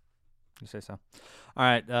 You say so. All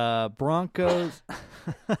right, Broncos.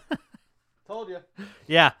 Told you.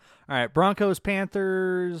 Yeah. All right, Broncos,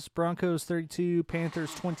 Panthers. Broncos 32,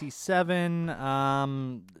 Panthers 27.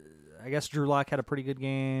 I guess Drew Lock had a pretty good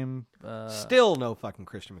game. Still no fucking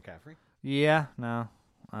Christian McCaffrey. Yeah, no.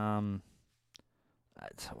 I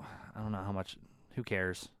don't know how much. Who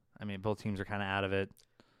cares? I mean, both teams are kind of out of it.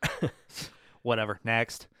 Whatever.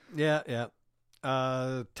 Next. Yeah.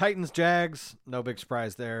 Titans, Jags. No big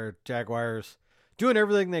surprise there. Jaguars doing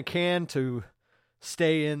everything they can to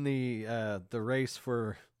stay in the race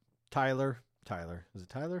for Tyler. Is it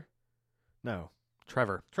Tyler? No.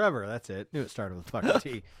 Trevor. That's it. Knew it started with fucking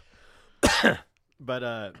T.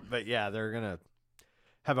 But yeah, they're gonna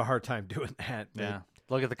have a hard time doing that. Yeah.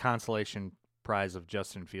 Look at the consolation prize of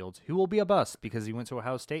Justin Fields, who will be a bust because he went to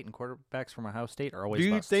Ohio State, and quarterbacks from Ohio State are always. Do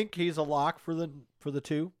you busts. think he's a lock for the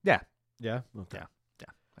 2? Yeah. Yeah. Okay. Yeah,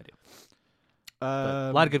 I do.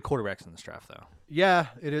 A lot of good quarterbacks in this draft, though. Yeah,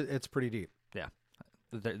 it's pretty deep. Yeah,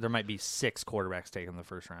 there might be 6 quarterbacks taken in the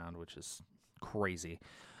first round, which is crazy.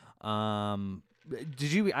 I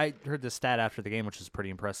heard this stat after the game, which is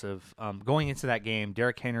pretty impressive. Going into that game,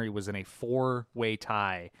 Derrick Henry was in a 4-way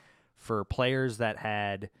tie for players that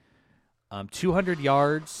had 200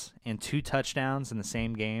 yards and 2 touchdowns in the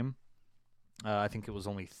same game. I think it was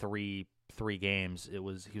only three games. He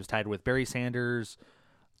was tied with Barry Sanders,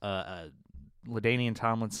 LaDainian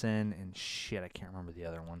Tomlinson, and shit, I can't remember the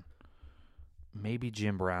other one. Maybe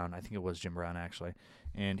Jim Brown. I think it was Jim Brown, actually.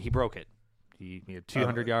 And he broke it. He had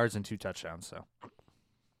 200 yards and 2 touchdowns. So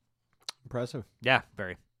impressive. Yeah,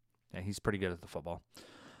 very. Yeah, he's pretty good at the football.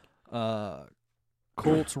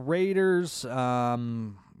 Colts, Raiders.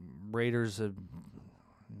 Raiders have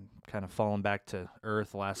kind of fallen back to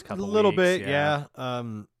earth the last couple of weeks. A little bit, yeah.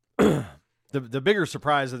 The bigger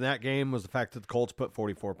surprise in that game was the fact that the Colts put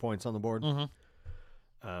 44 points on the board.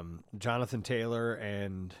 Mm-hmm. Jonathan Taylor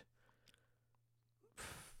and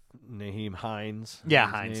Naheem Hines. Yeah,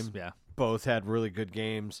 Hines. Yeah. Both had really good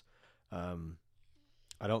games. I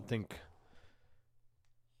don't think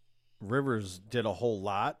Rivers did a whole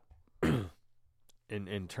lot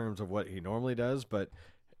in terms of what he normally does, but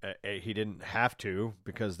He didn't have to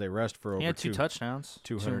because they rushed for over He had 2 touchdowns,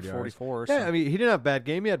 200 yards. 244. Yeah, I mean, he didn't have a bad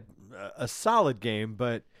game. He had a solid game,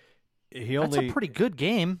 but he That's only. a pretty good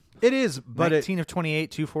game. It is, but 19 of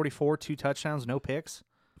 28, 244, 2 touchdowns, no picks.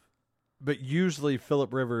 But usually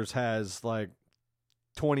Phillip Rivers has like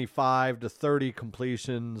 25 to 30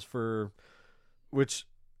 completions for, which,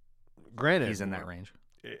 granted, He's in that range.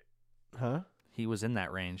 Huh? He was in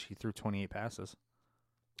that range. He threw 28 passes.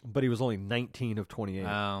 But he was only 19 of 28.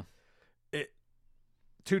 Oh.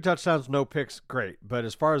 2 touchdowns, no picks, great. But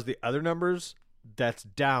as far as the other numbers, that's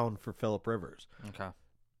down for Phillip Rivers. Okay.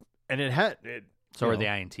 And So are the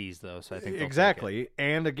INTs, though, so I think they'll exactly.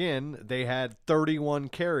 And again, they had 31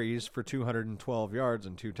 carries for 212 yards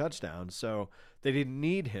and 2 touchdowns, so they didn't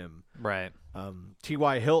need him. Right.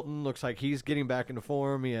 T.Y. Hilton looks like he's getting back into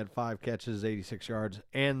form. He had 5 catches, 86 yards,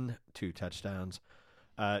 and 2 touchdowns.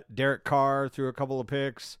 Derek Carr threw a couple of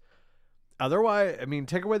picks. Otherwise, I mean,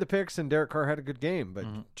 take away the picks, and Derek Carr had a good game. But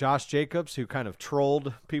Josh Jacobs, who kind of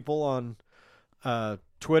trolled people on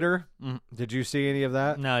Twitter, did you see any of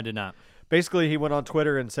that? No, I did not. Basically, he went on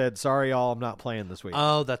Twitter and said, "Sorry, y'all, I'm not playing this week."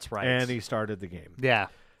 Oh, that's right. And he started the game. Yeah.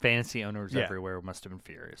 Fantasy owners Yeah. everywhere must have been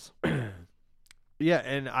furious. Yeah,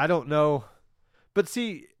 and I don't know. But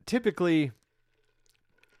see, typically,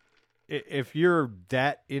 if you're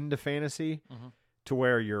that into fantasy to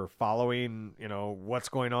where you're following, what's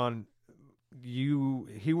going on, you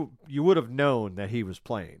would have known that he was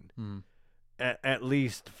playing at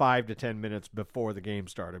least 5 to 10 minutes before the game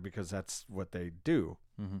started, because that's what they do.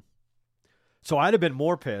 So I'd have been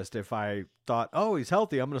more pissed if I thought, oh, he's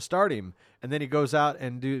healthy, I'm going to start him, and then he goes out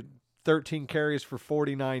and do 13 carries for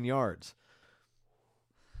 49 yards.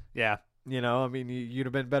 Yeah. I mean, you'd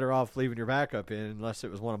have been better off leaving your backup in, unless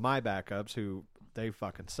it was one of my backups who they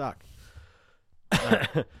fucking suck.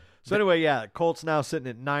 So anyway, yeah, Colts now sitting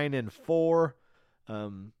at 9-4,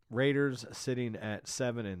 Raiders sitting at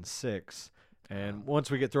 7-6. And once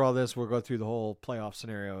we get through all this, we'll go through the whole playoff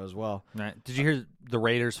scenario as well. Right. Did you hear the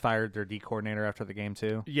Raiders fired their D coordinator after the game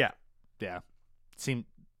too? Yeah. Yeah. Seemed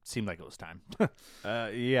like it was time.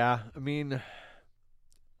 Yeah. I mean,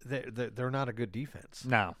 they're not a good defense.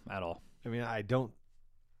 No, at all. I mean, I don't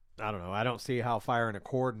know. I don't see how firing a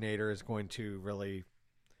coordinator is going to really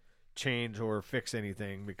change or fix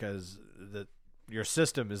anything, because your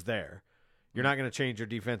system is there. You're not going to change your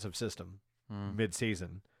defensive system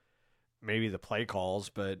mid-season. Maybe the play calls,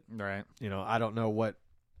 but Right. I don't know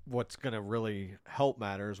what's going to really help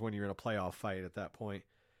matters when you're in a playoff fight at that point.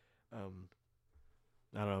 I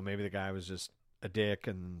don't know. Maybe the guy was just a dick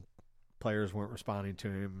and players weren't responding to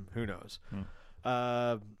him. Who knows?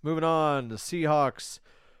 Moving on, the Seahawks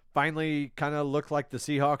finally kind of looked like the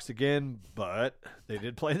Seahawks again, but they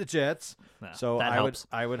did play the Jets. No, So that helps.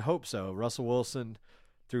 I would hope so. Russell Wilson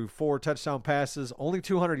threw 4 touchdown passes, only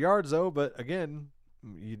 200 yards though, but again,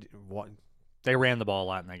 They ran the ball a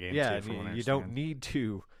lot in that game yeah, too. From what I you don't understand. need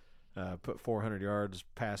to put 400 yards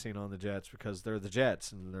passing on the Jets, because they're the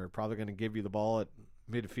Jets, and they're probably going to give you the ball at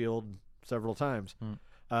midfield several times.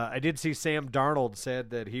 I did see Sam Darnold said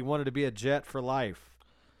that he wanted to be a Jet for life.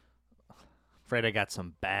 Afraid I got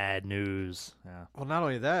some bad news. Yeah. Well, not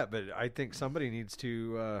only that, but I think somebody needs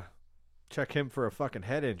to check him for a fucking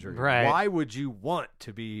head injury. Right. Why would you want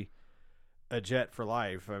to be a Jet for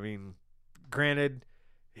life? I mean, granted,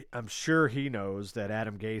 I'm sure he knows that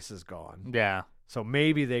Adam Gase is gone. Yeah. So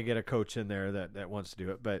maybe they get a coach in there that wants to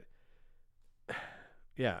do it. But,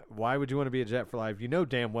 yeah, why would you want to be a Jet for life? You know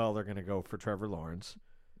damn well they're going to go for Trevor Lawrence.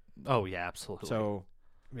 Oh yeah, absolutely. So,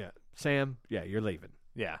 yeah, Sam, yeah, you're leaving.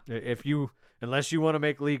 yeah. Unless you want to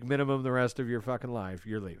make league minimum the rest of your fucking life,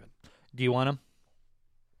 you're leaving. Do you want him?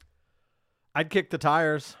 I'd kick the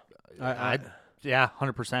tires. Yeah,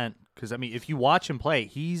 100%. Because I mean, if you watch him play,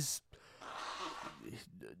 he's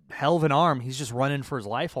hell of an arm. He's just running for his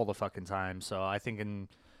life all the fucking time. So I think in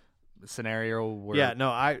a scenario where Yeah, no,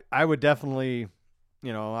 I would definitely,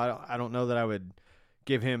 I don't know that I would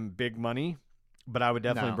give him big money, but I would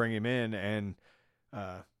definitely No. bring him in. And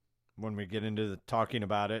when we get into talking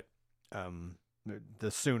about it,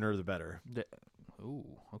 the sooner the better. Ooh,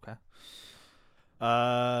 okay.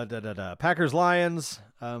 Packers Lions.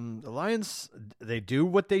 The Lions, they do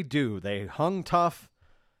what they do. They hung tough,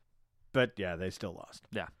 but yeah, they still lost.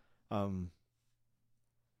 Yeah. I don't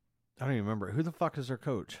even remember who the fuck is their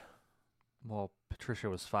coach. Well, Patricia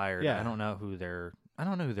was fired. Yeah. I don't know who their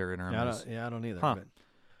interim is. I don't either. Huh.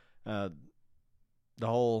 But, the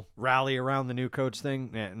whole rally around the new coach thing.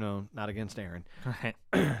 No, not against Aaron. Right.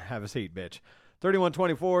 Have a seat, bitch.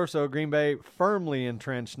 31-24. So Green Bay firmly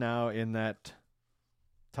entrenched now in that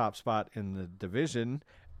top spot in the division,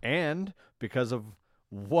 and because of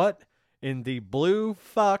what in the blue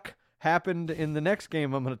fuck happened in the next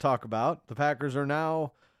game I'm going to talk about. The Packers are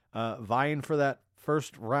now vying for that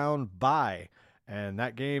first round bye, and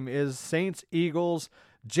that game is Saints-Eagles.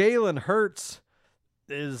 Jalen Hurts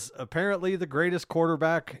is apparently the greatest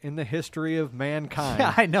quarterback in the history of mankind.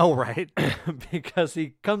 Yeah, I know, right? Because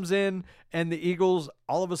he comes in and the Eagles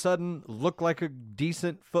all of a sudden look like a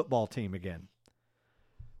decent football team again.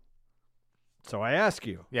 So I ask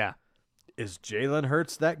you, Yeah. is Jalen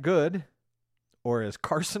Hurts that good, or is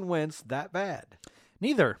Carson Wentz that bad?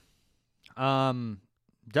 Neither.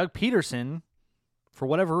 Doug Peterson, for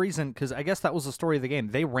whatever reason, because I guess that was the story of the game,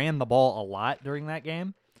 they ran the ball a lot during that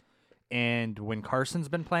game. And when Carson's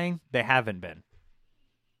been playing, they haven't been.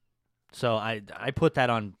 So I put that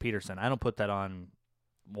on Peterson. I don't put that on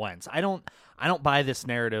Wentz. I don't buy this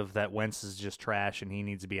narrative that Wentz is just trash and he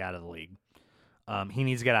needs to be out of the league. He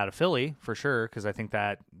needs to get out of Philly for sure, because I think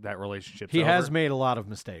that relationship's He over. has made a lot of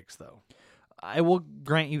mistakes, though. I will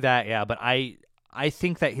grant you that, yeah, but I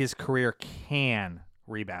think that his career can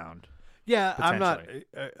rebound. Yeah, I'm not.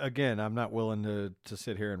 Potentially. Again, I'm not willing to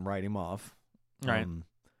sit here and write him off. Right.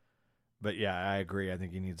 But yeah, I agree. I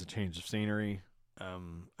think he needs a change of scenery.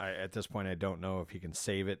 At this point, I don't know if he can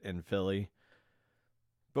save it in Philly,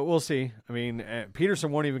 but we'll see. I mean,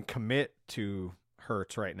 Peterson won't even commit to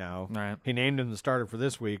Hurts right now. Right. He named him the starter for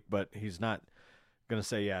this week, but he's not going to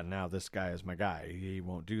say, yeah, now this guy is my guy. He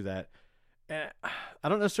won't do that. I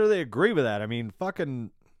don't necessarily agree with that. I mean,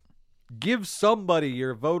 fucking give somebody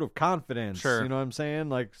your vote of confidence. Sure. You know what I'm saying?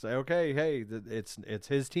 Like, say, okay, hey, it's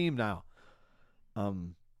his team now.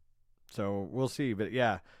 So we'll see. But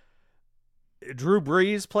yeah, Drew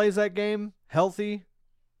Brees plays that game healthy.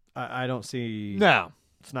 I don't see. No.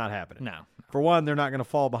 It's not happening. No. For one, they're not going to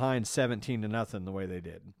fall behind 17-0 the way they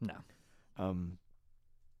did. No.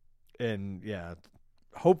 And yeah,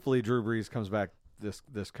 hopefully Drew Brees comes back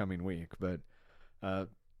this coming week. But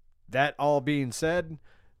that all being said,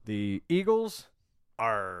 the Eagles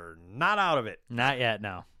are not out of it. Not yet,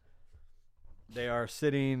 no. They are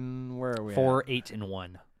sitting, where are we?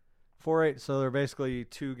 4-8-1. 4-8, so they're basically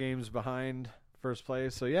 2 games behind first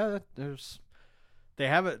place. So yeah, they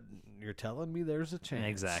have it. You're telling me there's a chance.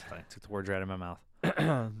 Exactly. Took the words right out of my mouth.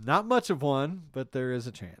 Not much of one, but there is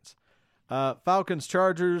a chance.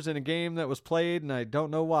 Falcons-Chargers in a game that was played, and I don't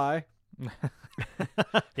know why.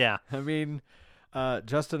 Yeah. I mean,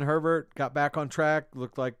 Justin Herbert got back on track,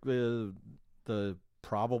 looked like the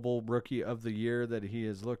probable rookie of the year that he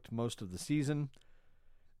has looked most of the season.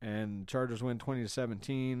 And Chargers win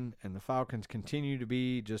 20-17, and the Falcons continue to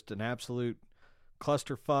be just an absolute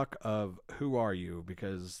clusterfuck of who are you,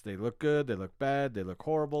 because they look good, they look bad, they look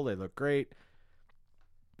horrible, they look great.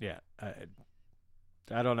 Yeah,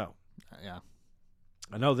 I don't know. Yeah.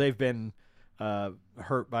 I know they've been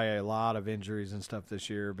hurt by a lot of injuries and stuff this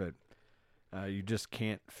year, but you just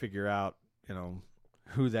can't figure out,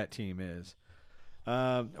 who that team is.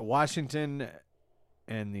 Washington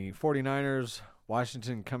and the 49ers.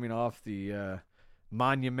 Washington coming off the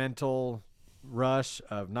monumental rush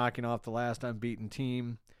of knocking off the last unbeaten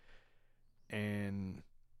team. And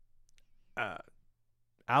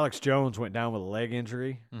Alex Jones went down with a leg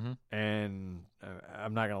injury. Mm-hmm. And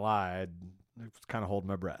I'm not going to lie, I was kind of holding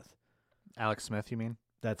my breath. Alex Smith, you mean?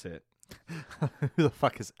 That's it. Who the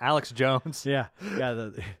fuck is Alex Jones? Yeah,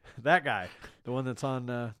 that guy, the one that's on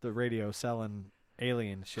the radio selling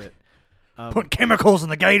alien shit. Put chemicals in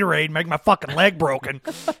the Gatorade, make my fucking leg broken.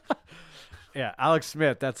 Yeah, Alex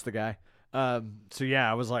Smith, that's the guy. So yeah,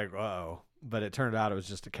 I was like, uh-oh. But it turned out it was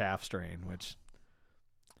just a calf strain, which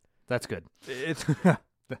That's good. it's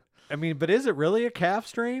I mean, but is it really a calf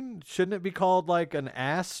strain? Shouldn't it be called like an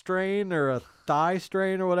ass strain or a thigh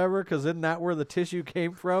strain or whatever? Because isn't that where the tissue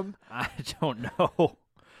came from? I don't know.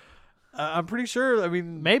 I'm pretty sure. I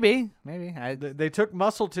mean, Maybe. they took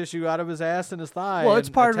muscle tissue out of his ass and his thigh. Well, it's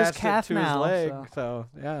and part of his attached it calf to now, his leg. So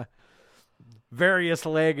yeah, various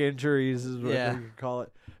leg injuries is what Yeah. you could call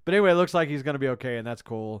it. But anyway, it looks like he's going to be okay, and that's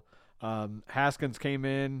cool. Haskins came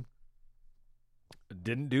in,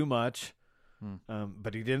 didn't do much,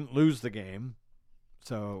 but he didn't lose the game.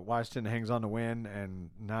 So Washington hangs on to win, and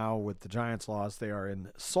now with the Giants' loss, they are in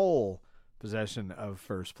sole possession of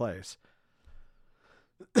first place.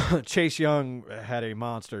 Chase Young had a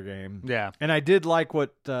monster game. Yeah. And I did like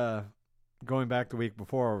what, going back the week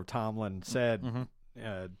before, Tomlin said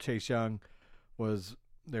Chase Young it was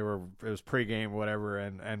pregame, whatever,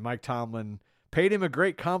 and Mike Tomlin paid him a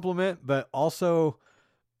great compliment, but also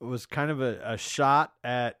was kind of a shot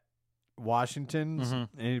at Washington's. And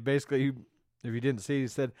he basically, if you didn't see, he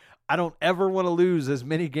said, I don't ever want to lose as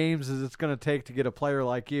many games as it's going to take to get a player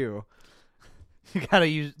like you. You got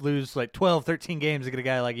to lose like 12, 13 games to get a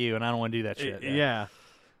guy like you, and I don't want to do that shit. Yeah.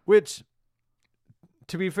 Which,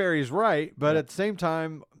 to be fair, he's right, but at the same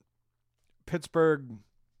time, Pittsburgh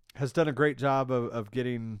has done a great job of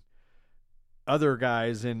getting other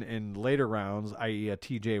guys in later rounds, i.e. a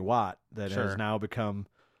TJ Watt that has now become...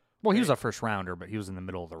 Well, he was a first rounder, but he was in the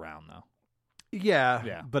middle of the round, though.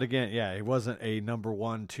 Yeah. But again, he wasn't a number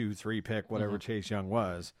 1, 2, 3 pick, whatever Chase Young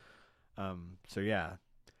was. So, yeah.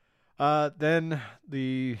 Then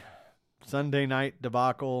the Sunday night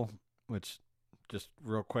debacle, which just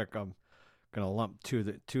real quick, I'm going to lump two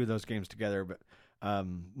of those games together. But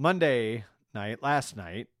Monday night, last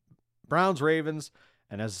night, Browns-Ravens,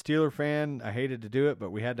 and as a Steeler fan, I hated to do it,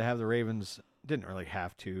 but we had to have the Ravens. Didn't really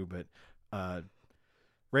have to, but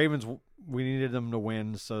Ravens, we needed them to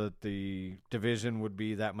win so that the division would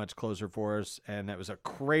be that much closer for us, and that was a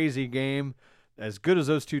crazy game. As good as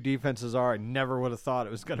those two defenses are, I never would have thought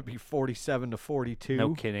it was going to be 47-42.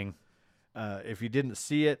 No kidding. If you didn't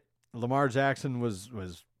see it, Lamar Jackson was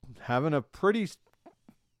having a pretty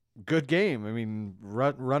good game. I mean,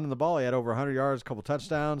 running the ball, he had over 100 yards, a couple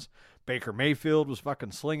touchdowns. Baker Mayfield was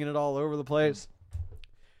fucking slinging it all over the place.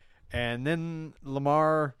 And then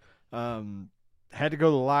Lamar had to go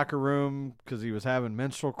to the locker room because he was having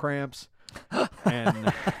menstrual cramps.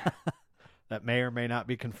 And that may or may not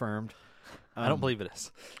be confirmed. I don't believe it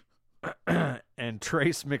is. And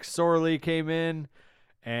Trace McSorley came in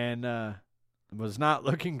and was not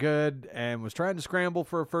looking good and was trying to scramble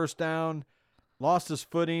for a first down, lost his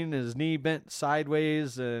footing, his knee bent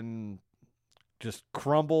sideways and just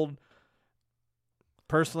crumbled.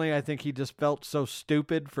 Personally, I think he just felt so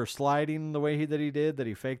stupid for sliding the way that he did that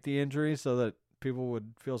he faked the injury so that people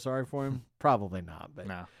would feel sorry for him. Probably not. But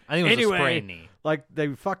no. I think it was a sprained knee. Like they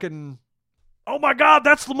fucking... Oh my God,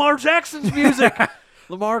 that's Lamar Jackson's music.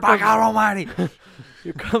 Lamar By God Almighty.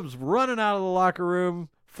 He comes running out of the locker room,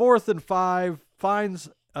 4th and 5, finds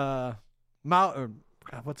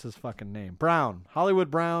what's his fucking name? Brown,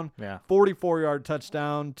 Hollywood Brown. Yeah. 44-yard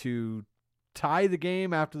touchdown to tie the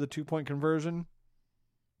game after the 2-point conversion.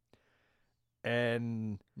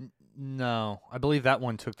 And no, I believe that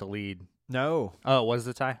one took the lead. No. Oh, it was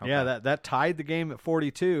the tie? Okay. Yeah, that tied the game at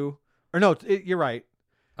 42. Or no, you're right.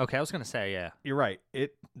 Okay, I was going to say, yeah. You're right.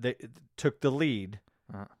 It took the lead.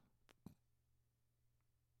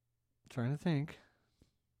 Trying to think.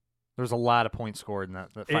 There was a lot of points scored in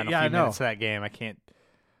that final few minutes of that game. I can't...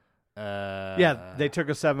 they took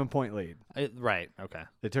a 7-point lead. Right, okay.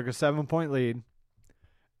 They took a 7-point lead.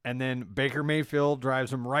 And then Baker Mayfield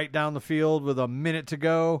drives him right down the field with a minute to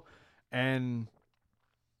go and...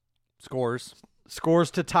 Scores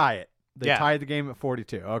to tie it. They tied the game at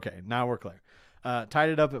 42. Okay, now we're clear. Tied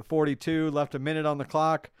it up at 42, left a minute on the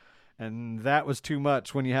clock, and that was too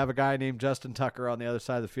much when you have a guy named Justin Tucker on the other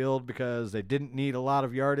side of the field because they didn't need a lot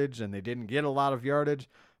of yardage, and they didn't get a lot of yardage,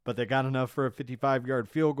 but they got enough for a 55-yard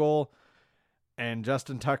field goal, and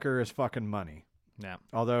Justin Tucker is fucking money. Yeah.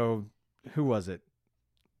 Although, who was it?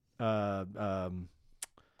 Who's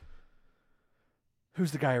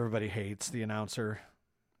the guy everybody hates, the announcer?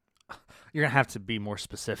 You're going to have to be more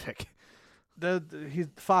specific. He's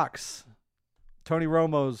Fox. Troy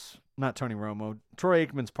Aikman's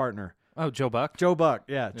partner. Oh, Joe Buck? Joe Buck,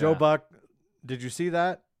 yeah. Joe Buck. Did you see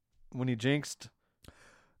that when he jinxed?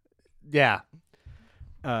 Yeah.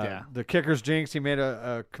 The kicker's jinxed. He made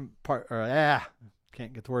can't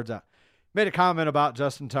get the words out. Made a comment about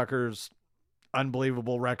Justin Tucker's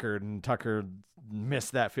unbelievable record, and Tucker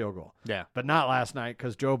missed that field goal. Yeah. But not last night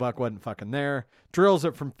because Joe Buck wasn't fucking there. Drills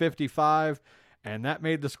it from 55, and that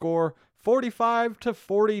made the score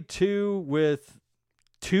 45-42 with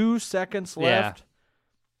 2 seconds left. Yeah.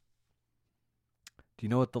 Do you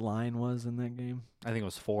know what the line was in that game? I think it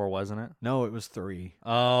was 4, wasn't it? No, it was 3.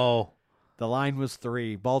 Oh. The line was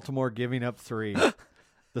 3. Baltimore giving up 3.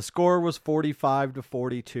 The score was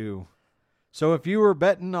 45-42. So if you were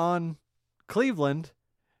betting on Cleveland,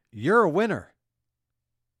 you're a winner.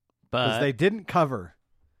 Because they didn't cover.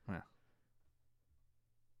 Yeah.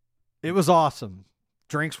 It was awesome.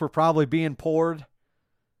 Drinks were probably being poured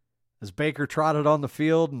as Baker trotted on the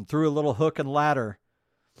field and threw a little hook and ladder.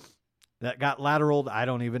 That got lateraled, I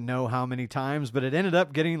don't even know how many times, but it ended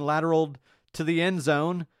up getting lateraled to the end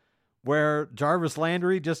zone where Jarvis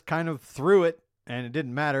Landry just kind of threw it, and it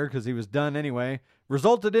didn't matter because he was done anyway.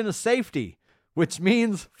 Resulted in a safety, which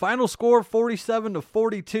means final score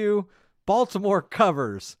 47-42. Baltimore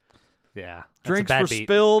covers. Yeah. Drinks were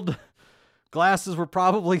spilled. Glasses were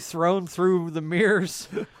probably thrown through the mirrors.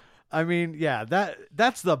 I mean, yeah,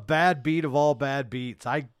 that's the bad beat of all bad beats.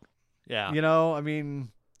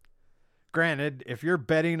 Granted, if you're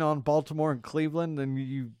betting on Baltimore and Cleveland, then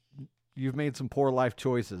you've made some poor life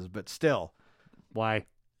choices, but still, Why?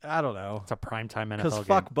 I don't know. It's a primetime NFL Because game.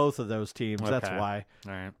 fuck both of those teams. That's Okay. why.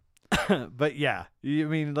 All right. But yeah, I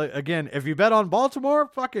mean, like, again, if you bet on Baltimore,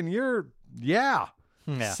 fucking, Yeah.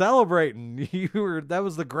 celebrating. That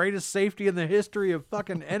was the greatest safety in the history of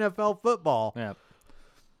fucking NFL football. Yeah.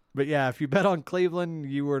 But yeah, if you bet on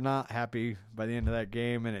Cleveland, you were not happy by the end of that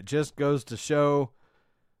game, and it just goes to show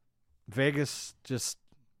Vegas just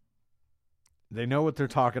they know what they're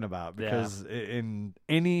talking about, because in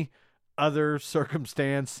any other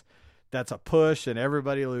circumstance, that's a push and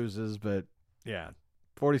everybody loses. But yeah,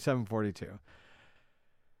 47-42.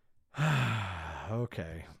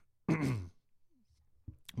 Okay.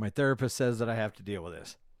 My therapist says that I have to deal with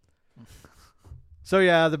this. So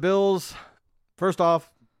yeah, the Bills, first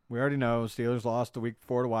off, we already know Steelers lost the week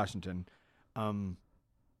before to Washington. And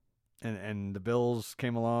the Bills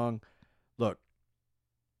came along. Look,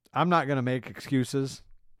 I'm not going to make excuses,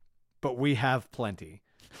 but we have plenty.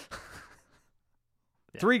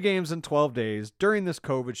 3 games in 12 days during this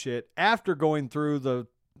COVID shit, after going through the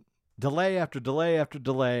delay after delay after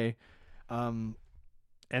delay. And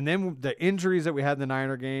then the injuries that we had in the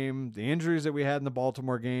Niner game, the injuries that we had in the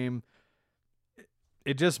Baltimore game,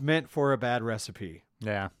 it just meant for a bad recipe.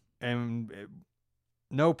 Yeah. And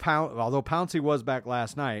although Pouncey was back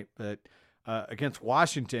last night, but against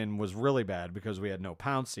Washington was really bad because we had no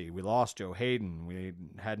Pouncey. We lost Joe Hayden. We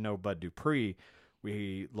had no Bud Dupree.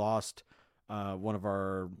 We lost one of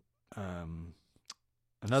our one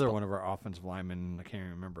of our offensive linemen. I can't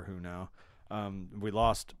even remember who now. We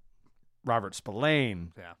lost Robert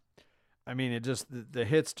Spillane. Yeah. I mean, it just the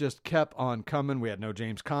hits just kept on coming. We had no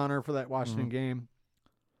James Conner for that Washington game.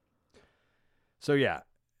 So yeah,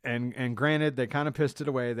 and granted, they kind of pissed it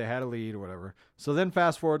away. They had a lead or whatever. So then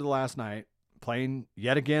fast forward to last night, playing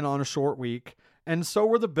yet again on a short week, and so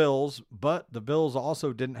were the Bills. But the Bills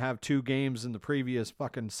also didn't have 2 games in the previous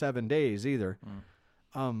fucking 7 days either.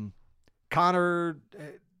 Conner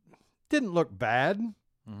didn't look bad,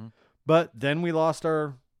 but then we lost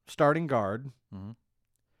our starting guard,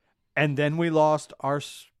 and then we lost our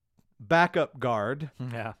backup guard.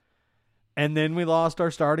 Yeah. And then we lost our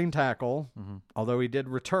starting tackle, although he did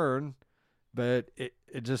return, but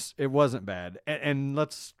it wasn't bad. And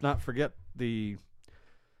let's not forget the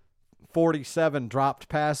 47 dropped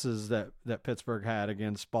passes that Pittsburgh had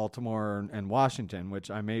against Baltimore and Washington, which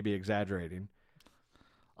I may be exaggerating.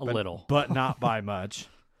 A little. But not by much.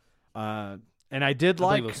 And I did I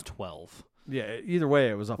like... believe it was 12. Yeah, either way,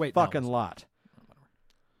 it was a fucking lot.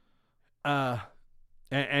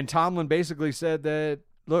 And Tomlin basically said that,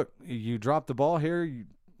 look, you drop the ball here,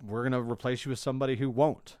 we're going to replace you with somebody who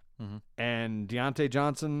won't. And Deontay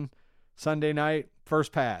Johnson, Sunday night,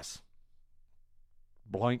 first pass.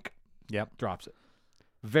 Blank. Yep. Drops it.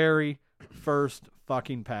 Very first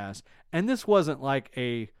fucking pass. And this wasn't like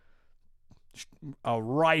a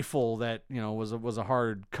rifle that, was a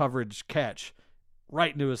hard coverage catch.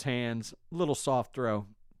 Right into his hands, little soft throw,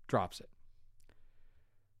 drops it.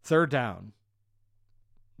 Third down.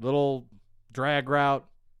 Little drag route,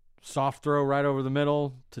 soft throw right over the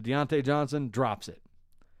middle to Deontay Johnson, drops it.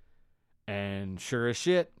 And sure as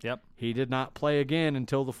shit, he did not play again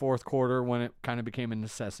until the fourth quarter when it kind of became a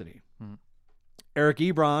necessity. Eric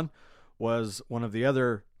Ebron was one of the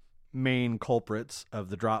other main culprits of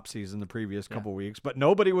the drop season the previous couple weeks, but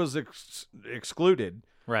nobody was excluded,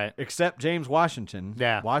 right? Except James Washington.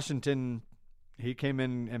 Yeah. Washington, he came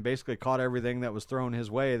in and basically caught everything that was thrown his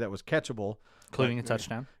way that was catchable. Including a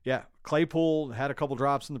touchdown. Yeah. Claypool had a couple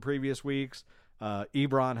drops in the previous weeks.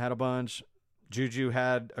 Ebron had a bunch. Juju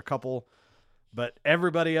had a couple. But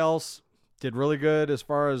everybody else did really good as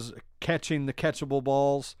far as catching the catchable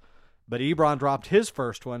balls. But Ebron dropped his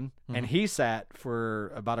first one, and he sat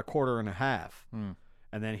for about a quarter and a half. And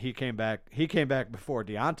then he came back. He came back before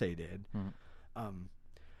Deontay did.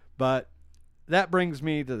 But that brings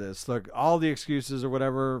me to this. Look, all the excuses or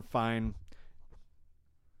whatever, fine.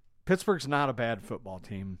 Pittsburgh's not a bad football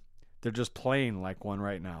team. They're just playing like one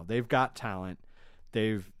right now. They've got talent.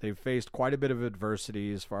 They've faced quite a bit of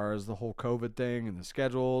adversity as far as the whole COVID thing and the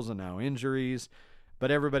schedules and now injuries.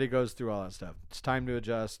 But everybody goes through all that stuff. It's time to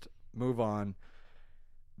adjust, move on.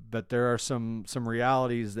 But there are some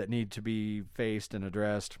realities that need to be faced and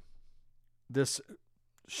addressed. This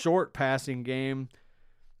short passing game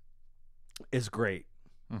is great.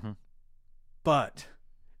 But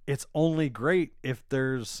it's only great if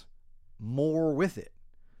there's more with it.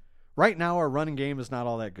 Right now, our running game is not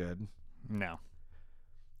all that good. No.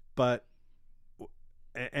 But,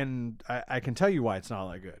 and I can tell you why it's not all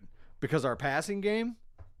that good. Because our passing game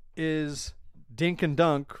is dink and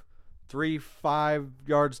dunk 3-5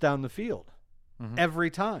 yards down the field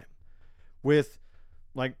every time. with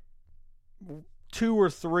like 2 or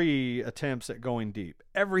 3 attempts at going deep.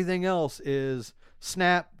 Everything else is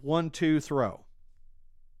snap, 1-2, throw.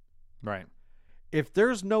 Right. If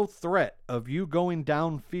there's no threat of you going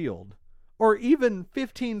downfield or even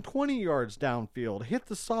 15, 20 yards downfield, hit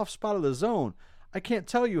the soft spot of the zone, I can't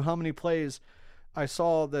tell you how many plays I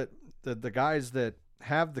saw that the guys that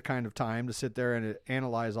have the kind of time to sit there and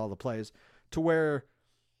analyze all the plays to where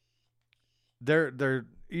they're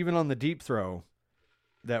even on the deep throw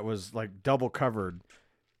that was like double covered,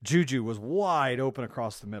 Juju was wide open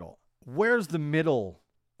across the middle. Where's the middle,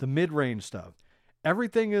 the mid-range stuff?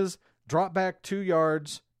 Everything is drop back 2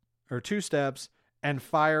 yards or 2 steps and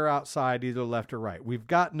fire outside either left or right. We've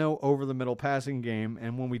got no over-the-middle passing game,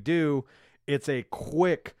 and when we do, it's a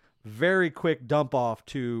quick, very quick dump off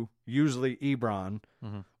to usually Ebron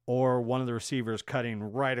or one of the receivers cutting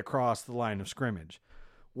right across the line of scrimmage.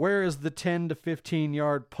 Where is the 10 to 15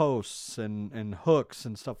 yard posts and hooks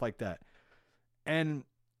and stuff like that? And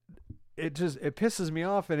it pisses me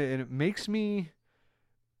off, and it makes me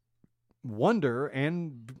wonder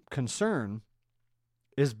and concern,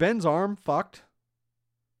 is Ben's arm fucked?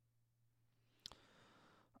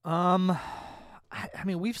 I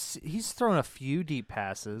mean, he's thrown a few deep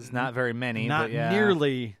passes, not very many, Not but yeah.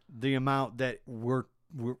 nearly the amount that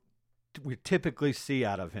we typically see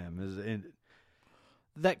out of him.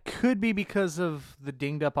 That could be because of the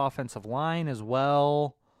dinged up offensive line as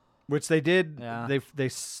well. Which they did. Yeah. They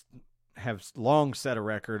have long set a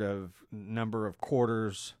record of number of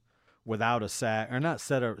quarters without a sack, or not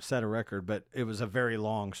set a record, but it was a very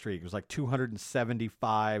long streak. It was like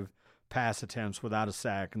 275 pass attempts without a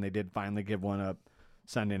sack, and they did finally give one up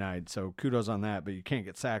Sunday night. So kudos on that, but you can't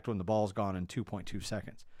get sacked when the ball's gone in 2.2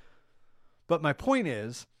 seconds. But my point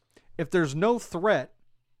is, if there's no threat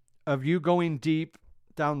of you going deep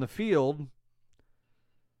down the field,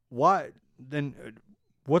 what's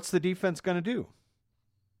the defense going to do?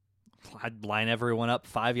 I'd line everyone up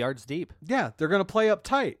 5 yards deep. Yeah, they're going to play up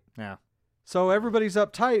tight. Yeah. So everybody's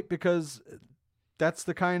up tight because that's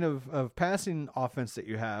the kind of passing offense that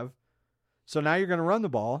you have. So now you're going to run the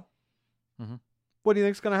ball. Mhm. What do you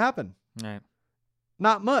think's going to happen? Right.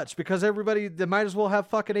 Not much, because they might as well have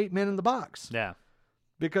fucking 8 men in the box. Yeah.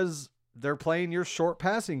 Because they're playing your short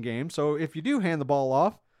passing game. So if you do hand the ball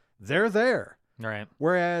off, they're there. Right.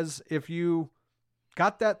 Whereas if you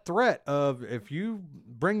got that threat of, if you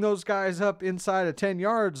bring those guys up inside of 10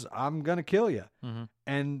 yards, I'm going to kill you. Mm-hmm.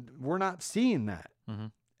 And we're not seeing that Mm-hmm.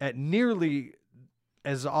 at nearly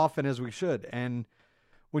as often as we should. And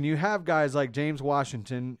when you have guys like James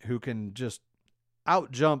Washington who can just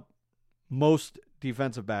out-jump most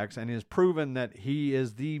defensive backs and has proven that he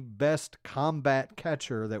is the best combat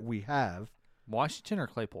catcher that we have. Washington or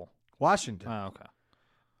Claypool? Washington. Oh, okay.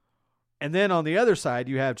 And then on the other side,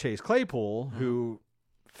 you have Chase Claypool, who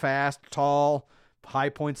fast, tall, high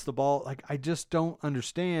points the ball. Like, I just don't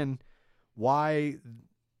understand why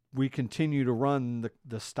we continue to run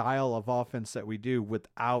the style of offense that we do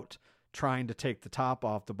without trying to take the top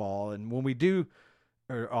off the ball. And when we do,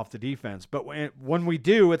 or off the defense, but when we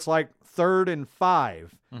do, it's like 3rd and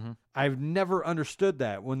 5. Mm-hmm. I've never understood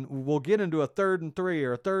that. When we'll get into a 3rd and 3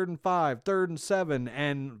 or a 3rd and 5, 3rd and 7,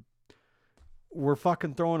 and we're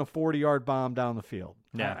fucking throwing a 40-yard bomb down the field.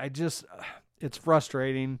 Yeah. I just, it's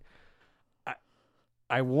frustrating.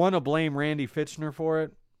 I want to blame Randy Fitchner for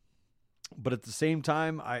it, but at the same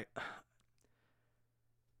time, I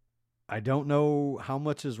don't know how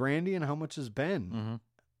much is Randy and how much is Ben. Mm-hmm.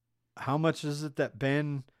 How much is it that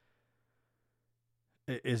Ben,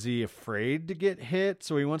 is he afraid to get hit,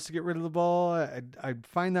 so he wants to get rid of the ball? I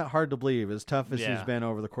find that hard to believe, as tough as he's been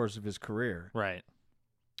over the course of his career. Right.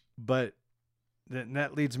 But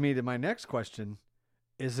that leads me to my next question.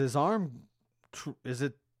 Is his arm, is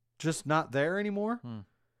it just not there anymore?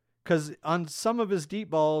 Because on some of his deep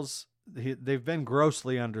balls, they've been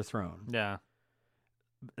grossly underthrown. Yeah.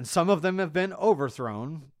 And some of them have been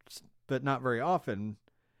overthrown, but not very often.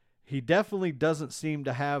 He definitely doesn't seem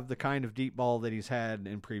to have the kind of deep ball that he's had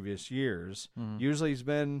in previous years. Mm-hmm. Usually he's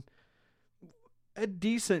been a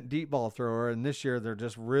decent deep ball thrower, and this year they're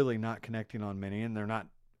just really not connecting on many, and they're not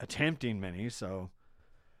attempting many. So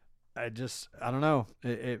I don't know.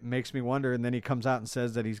 It makes me wonder. And then he comes out and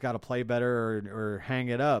says that he's got to play better or hang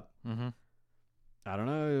it up. Mm-hmm. I don't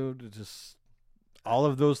know. Just all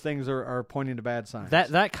of those things are pointing to bad signs.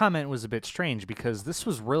 That comment was a bit strange because this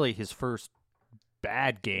was really his first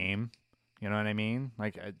bad game. You know what I mean?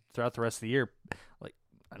 Like, throughout the rest of the year, like,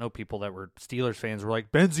 I know people that were Steelers fans were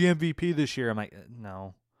like, Ben's the MVP this year. I'm like,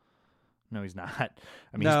 no, he's not.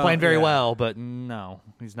 I mean, he's playing very well, but no,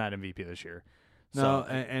 he's not MVP this year. No,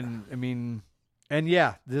 So, and I mean, And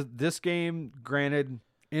yeah, this game, granted,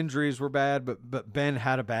 injuries were bad, but Ben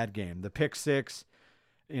had a bad game. The pick six,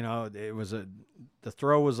 the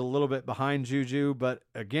throw was a little bit behind Juju, but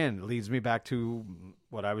again, it leads me back to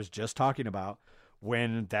what I was just talking about.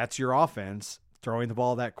 When that's your offense, throwing the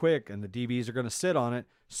ball that quick, and the DBs are going to sit on it,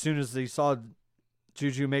 as soon as they saw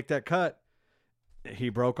Juju make that cut, he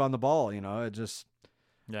broke on the ball. It just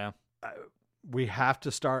we have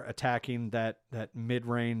to start attacking that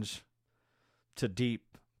mid-range to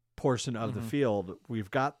deep portion of the field. We've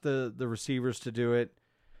got the receivers to do it.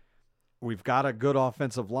 We've got a good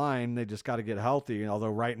offensive line. They just got to get healthy.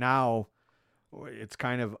 Although right now it's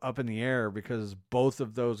kind of up in the air because both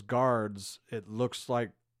of those guards, it looks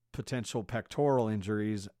like potential pectoral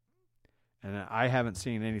injuries. And I haven't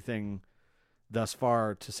seen anything thus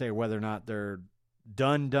far to say whether or not they're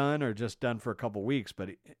done or just done for a couple weeks.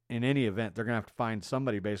 But in any event, they're going to have to find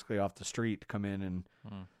somebody basically off the street to come in and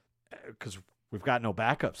because we've got no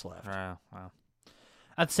backups left. Wow.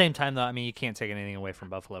 At the same time, though, I mean, you can't take anything away from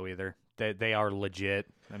Buffalo either. They are legit.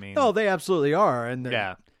 I mean, no, they absolutely are. And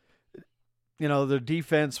yeah, the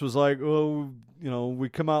defense was like, we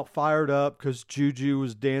come out fired up because Juju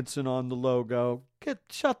was dancing on the logo.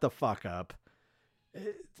 Shut the fuck up.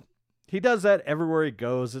 He does that everywhere he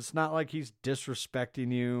goes. It's not like he's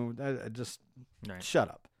disrespecting you. Just shut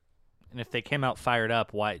up. And if they came out fired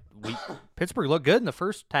up, Pittsburgh looked good in the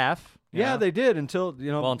first half. Yeah, they did until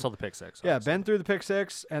until the pick six. Yeah, Ben threw the pick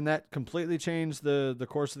six, and that completely changed the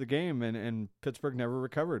course of the game, and Pittsburgh never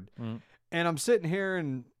recovered. And I'm sitting here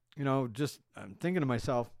and I'm thinking to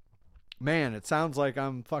myself, man, it sounds like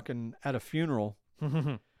I'm fucking at a funeral.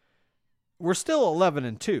 We're still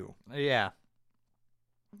 11-2. Yeah.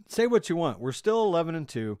 Say what you want. We're still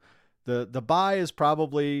 11-2. The bye is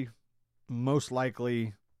probably most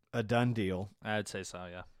likely a done deal. I'd say so,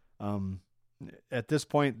 yeah. At this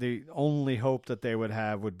point, the only hope that they would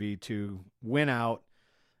have would be to win out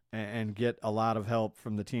and get a lot of help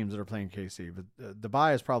from the teams that are playing KC. But the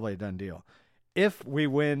bye is probably a done deal. If we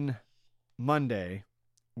win Monday,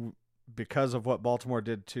 because of what Baltimore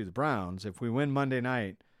did to the Browns, if we win Monday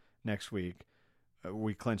night next week,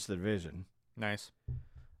 we clinch the division. Nice.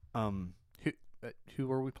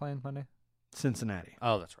 Who are we playing Monday? Cincinnati.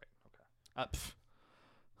 Oh, that's right. Okay.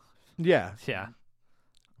 Yeah. Yeah.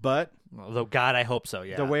 But although God, I hope so.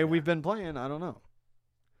 Yeah. The way we've been playing, I don't know.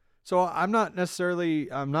 So I'm not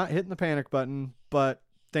hitting the panic button, but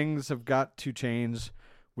things have got to change.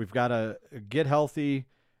 We've got to get healthy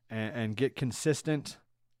and get consistent.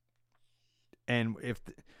 And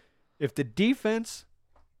if the defense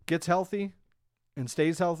gets healthy and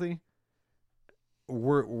stays healthy,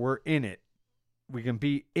 we're in it. We can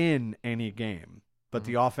be in any game, but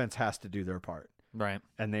the offense has to do their part. Right.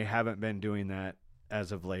 And they haven't been doing that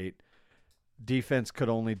as of late. Defense could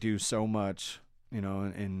only do so much,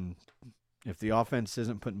 and if the offense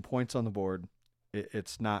isn't putting points on the board,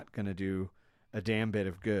 it's not going to do a damn bit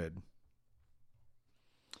of good.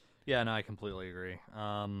 Yeah, no, I completely agree.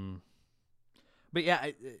 But yeah,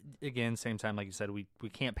 again, same time, like you said, we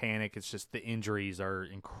can't panic. It's just the injuries are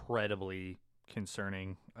incredibly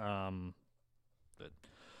concerning. But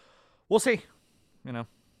we'll see,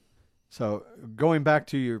 So going back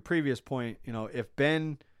to your previous point, if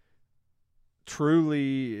Ben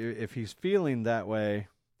truly, if he's feeling that way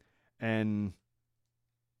and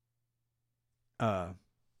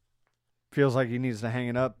feels like he needs to hang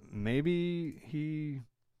it up, maybe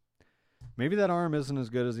that arm isn't as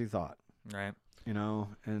good as he thought. Right.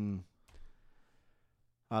 And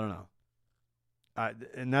I don't know.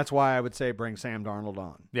 And that's why I would say bring Sam Darnold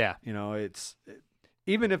on. Yeah.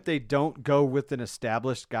 Even if they don't go with an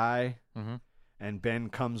established guy and Ben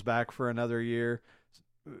comes back for another year,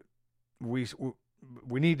 we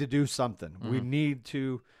need to do something. We need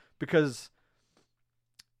to, because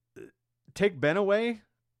take Ben away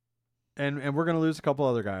and we're going to lose a couple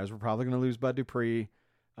other guys. We're probably going to lose Bud Dupree,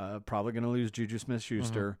 probably going to lose Juju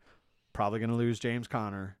Smith-Schuster, probably going to lose James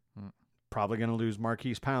Conner, probably going to lose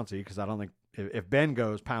Marquise Pouncey, because I don't think if Ben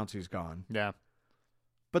goes, Pouncey's gone. Yeah.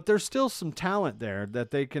 But there's still some talent there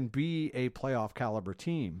that they can be a playoff caliber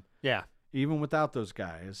team. Yeah. Even without those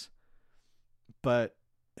guys. But,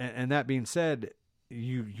 and that being said,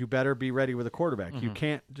 you better be ready with a quarterback. You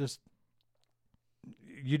can't just,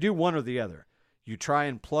 you do one or the other. You try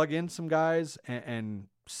and plug in some guys and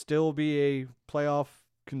still be a playoff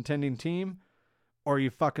contending team, or you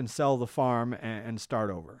fucking sell the farm and start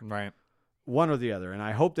over. Right. One or the other. And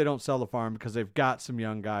I hope they don't sell the farm, because they've got some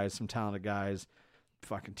young guys, some talented guys.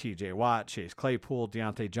 Fucking TJ Watt, Chase Claypool,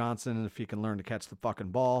 Deontay Johnson, if he can learn to catch the fucking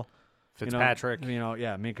ball. Fitzpatrick.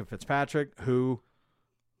 Minkah Fitzpatrick, who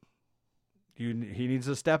he needs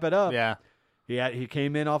to step it up. Yeah. He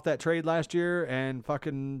came in off that trade last year and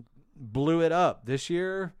fucking blew it up. This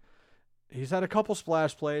year, he's had a couple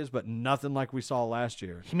splash plays, but nothing like we saw last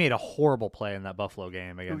year. He made a horrible play in that Buffalo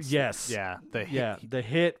game against. Yes. Yeah. The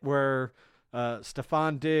hit where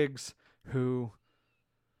Stephon Diggs, who...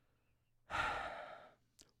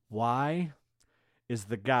 Why is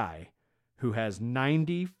the guy who has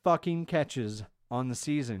 90 fucking catches on the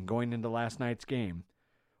season going into last night's game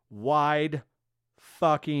wide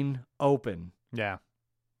fucking open? Yeah.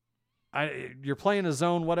 You're playing a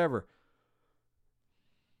zone, whatever.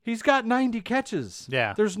 He's got 90 catches.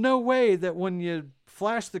 Yeah. There's no way that when you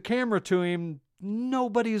flash the camera to him,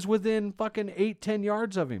 nobody's within fucking 8-10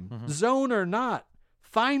 yards of him. Mm-hmm. Zone or not,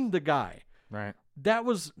 find the guy. Right.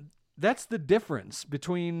 That's the difference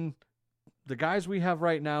between the guys we have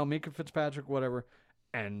right now, Minka Fitzpatrick, whatever,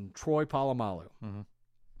 and Troy Polamalu. Mm-hmm.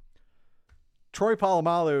 Troy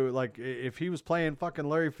Polamalu, like, if he was playing fucking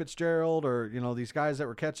Larry Fitzgerald or, these guys that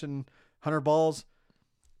were catching 100 balls,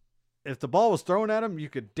 if the ball was thrown at him, you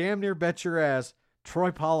could damn near bet your ass Troy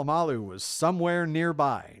Polamalu was somewhere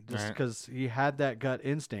nearby just because he had that gut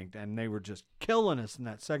instinct, and they were just killing us in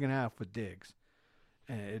that second half with Diggs.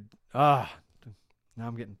 And now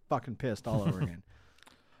I'm getting fucking pissed all over again.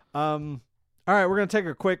 All right, we're going to take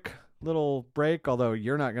a quick little break, although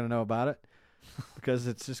you're not going to know about it because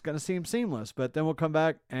it's just going to seem seamless. But then we'll come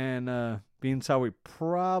back, and being how we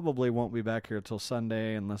probably won't be back here until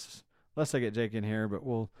Sunday unless I get Jake in here. But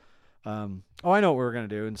we'll I know what we're going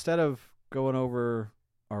to do. Instead of going over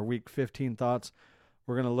our Week 15 thoughts,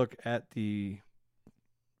 we're going to look at the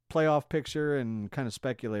playoff picture and kind of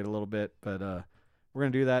speculate a little bit. But we're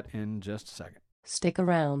going to do that in just a second. Stick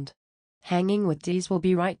around. Hanging with D's will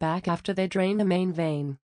be right back after they drain the main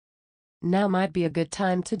vein. Now might be a good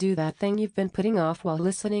time to do that thing you've been putting off while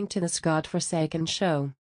listening to this godforsaken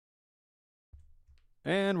show.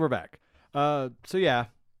 And we're back. So yeah,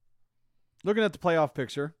 looking at the playoff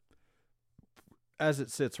picture, as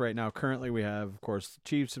it sits right now, currently we have, of course, the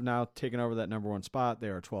Chiefs have now taken over that number 1 spot. They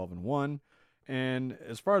are 12-1. And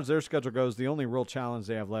as far as their schedule goes, the only real challenge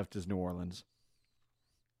they have left is New Orleans.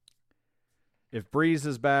 If Breeze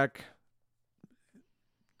is back,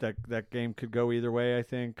 that game could go either way, I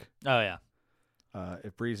think. Oh, yeah.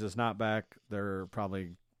 If Breeze is not back, they're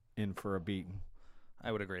probably in for a beating.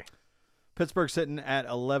 I would agree. Pittsburgh sitting at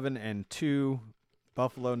 11-2.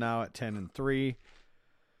 Buffalo now at 10-3.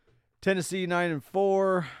 Tennessee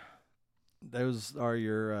 9-4. Those are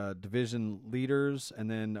your division leaders, and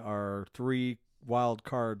then our 3 wild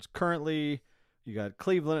cards currently. You got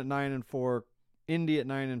Cleveland at 9-4, Indy at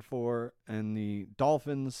 9-4, and the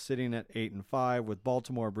Dolphins sitting at 8-5, with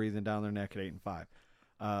Baltimore breathing down their neck at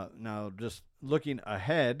 8-5. Now, just looking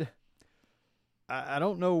ahead, I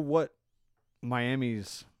don't know what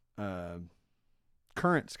Miami's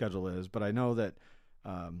current schedule is, but I know that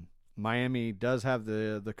Miami does have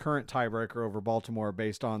the current tiebreaker over Baltimore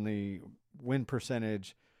based on the win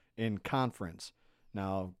percentage in conference.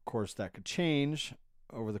 Now, of course, that could change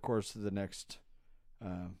over the course of the next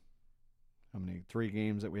 3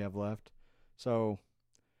 games that we have left. So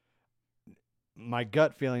my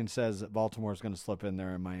gut feeling says that Baltimore is going to slip in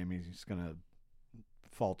there and Miami's going to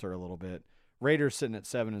falter a little bit. Raiders sitting at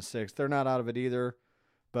 7-6. They're not out of it either,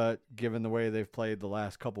 but given the way they've played the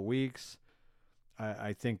last couple weeks,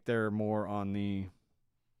 I think they're more on the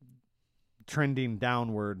trending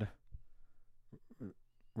downward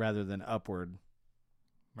rather than upward.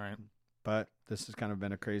 Right. But this has kind of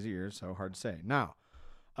been a crazy year, so hard to say. Now,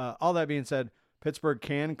 all that being said, Pittsburgh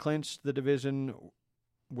can clinch the division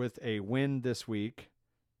with a win this week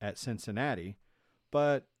at Cincinnati.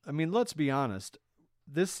 But, I mean, let's be honest.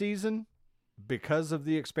 This season, because of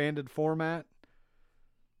the expanded format,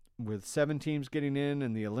 with 7 teams getting in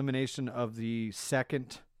and the elimination of the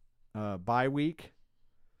second bye week,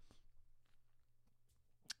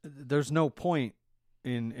 there's no point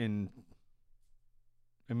in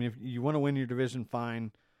I mean, if you want to win your division,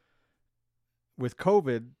 fine. With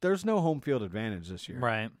COVID, there's no home field advantage this year.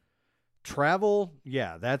 Right. Travel,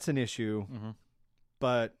 yeah, that's an issue, Mm-hmm.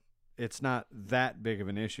 but it's not that big of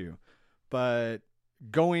an issue. But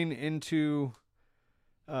going into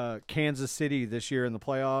Kansas City this year in the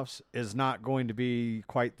playoffs is not going to be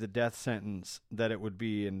quite the death sentence that it would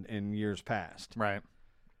be in years past. Right.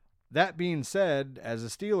 That being said, as a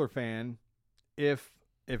Steeler fan, if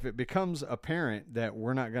it becomes apparent that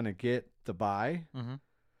we're not going to get the bye, Mm-hmm.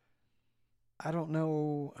 I don't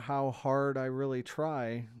know how hard I really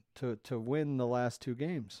try to win the last 2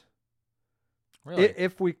 games. Really?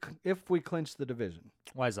 If we clinch the division.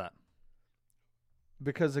 Why is that?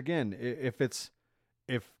 Because again, if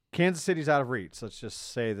Kansas City's out of reach. Let's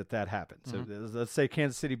just say that happens. So Mm-hmm. let's say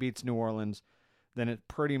Kansas City beats New Orleans, then it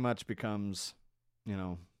pretty much becomes,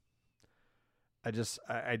 I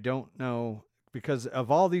don't know, because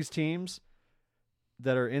of all these teams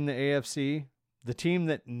that are in the AFC, the team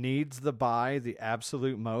that needs the bye the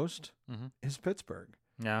absolute most Mm-hmm. is Pittsburgh.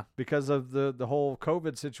 Yeah. Because of the whole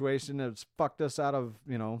COVID situation that's fucked us out of,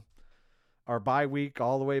 our bye week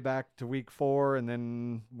all the way back to week 4, and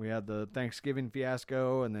then we had the Thanksgiving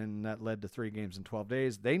fiasco, and then that led to 3 games in 12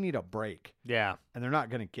 days. They need a break, Yeah. and they're not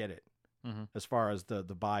going to get it Mm-hmm. as far as the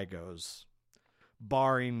bye goes,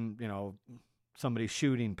 barring, somebody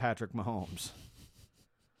shooting Patrick Mahomes.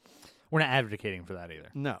 We're not advocating for that either.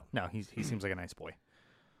 No. No, he seems like a nice boy.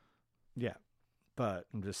 Yeah, but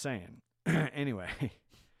I'm just saying. Anyway,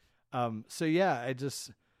 so yeah,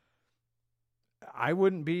 I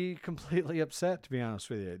wouldn't be completely upset, to be honest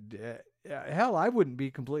with you. Hell, I wouldn't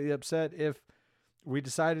be completely upset if we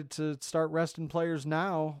decided to start resting players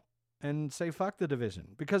now and say fuck the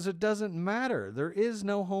division, because it doesn't matter. There is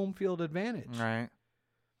no home field advantage. Right.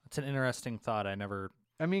 That's an interesting thought. I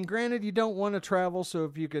mean, Granted, you don't want to travel, so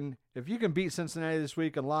if you can beat Cincinnati this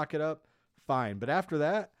week and lock it up, fine. But after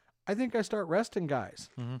that, I think I start resting guys.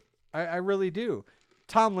 Mm-hmm. I really do.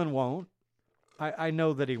 Tomlin won't. I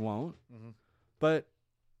know that he won't. Mm-hmm. But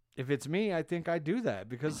if it's me, I think I do that,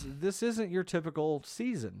 because this isn't your typical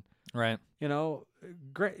season. Right.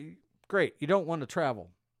 Great. You don't want to travel.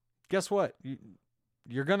 Guess what?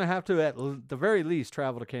 You're going to have to, at the very least,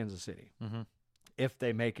 travel to Kansas City Mm-hmm. if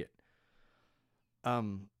they make it.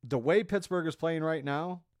 The way Pittsburgh is playing right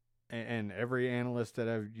now, and every analyst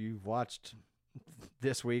that you've watched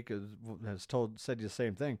this week has said the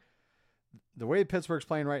same thing. The way Pittsburgh's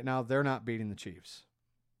playing right now, they're not beating the Chiefs.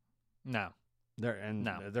 No.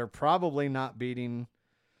 They're probably not beating.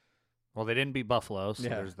 Well, they didn't beat Buffalo, so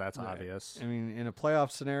Yeah, that's right. obvious. I mean, in a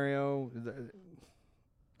playoff scenario,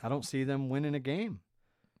 I don't see them winning a game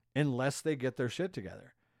unless they get their shit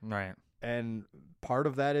together. Right. And part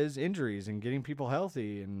of that is injuries and getting people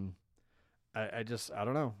healthy. And I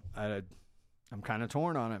don't know. I'm kind of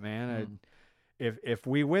torn on it, man. If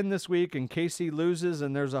we win this week and KC loses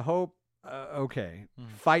and there's a hope, okay,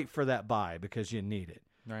 fight for that bye because you need it.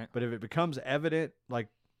 Right. But if it becomes evident, like,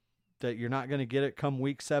 that you're not going to get it come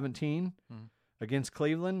week 17 against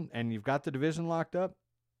Cleveland, and you've got the division locked up,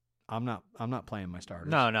 I'm not playing my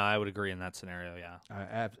starters. No, I would agree in that scenario.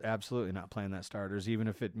 Yeah. Absolutely not playing that starters, even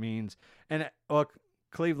if it means. And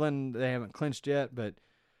Cleveland, they haven't clinched yet, but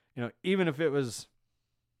even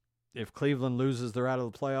if Cleveland loses, they're out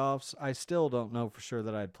of the playoffs. I still don't know for sure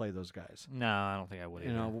that I'd play those guys. No, I don't think I would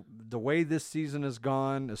either. The way this season has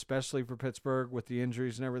gone, especially for Pittsburgh with the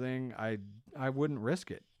injuries and everything, I wouldn't risk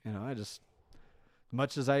it.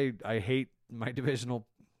 Much as I hate my divisional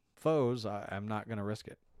foes, I'm not going to risk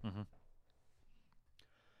it.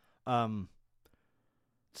 Mm-hmm.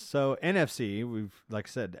 So NFC, like I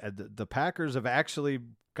said, the Packers have actually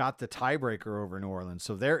got the tiebreaker over New Orleans,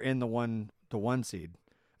 so they're in the one seed.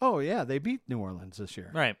 Oh yeah, they beat New Orleans this year.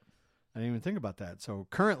 Right. I didn't even think about that. So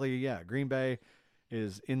currently, yeah, Green Bay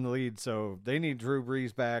is in the lead, so they need Drew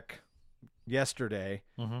Brees back yesterday,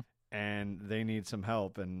 and they need some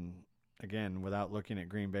help. And again, without looking at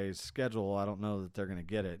Green Bay's schedule, I don't know that they're going to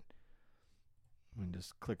get it. Let me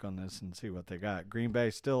just click on this and see what they got. Green Bay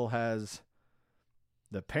still has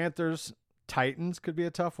the Panthers. Titans could be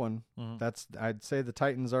a tough one. I'd say the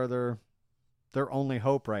Titans are their only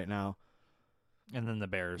hope right now. And then the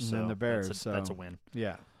Bears. And then the Bears. That's a win.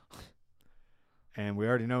 Yeah. And we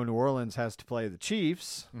already know New Orleans has to play the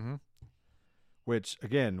Chiefs, which,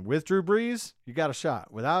 again, with Drew Brees, you got a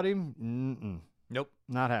shot. Without him, Nope.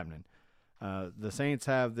 not happening. The Saints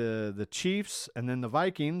have the Chiefs and then the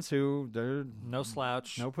Vikings, who they're No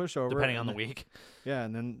slouch. no pushover. Depending on the week. Yeah,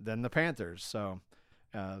 and then the Panthers. So,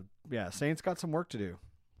 Saints got some work to do.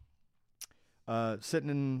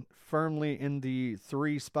 Sitting firmly in the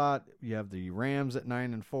 3 spot, you have the Rams at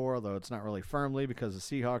 9-4, although it's not really firmly because the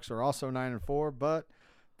Seahawks are also 9-4, but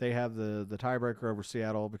they have the tiebreaker over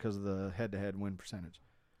Seattle because of the head-to-head win percentage.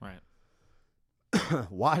 Right.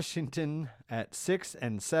 Washington at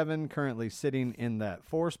 6-7, currently sitting in that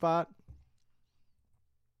 4 spot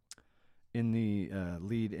in the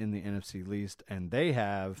lead in the NFC least, and they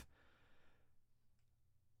have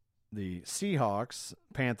the Seahawks,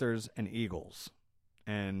 Panthers, and Eagles.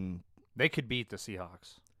 And They could beat the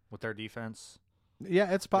Seahawks with their defense.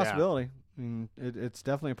 yeah, it's a possibility. I mean, it's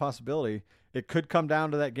definitely a possibility. It could come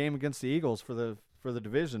down to that game against the Eagles for the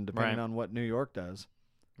division, depending on what New York does.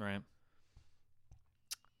 Right.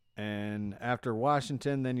 And after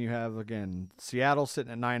Washington, then you have, again, Seattle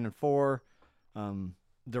sitting at 9-4.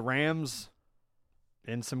 The Rams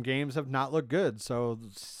in some games have not looked good. So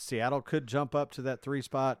Seattle could jump up to that 3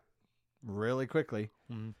 spot really quickly.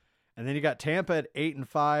 Mhm. And then you got Tampa at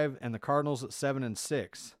 8-5 and the Cardinals at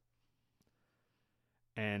 7-6.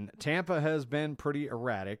 And Tampa has been pretty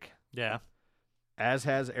erratic, Yeah. as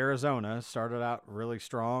has Arizona. Started out really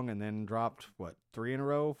strong and then dropped, 3 in a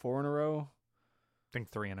row, 4 in a row? I think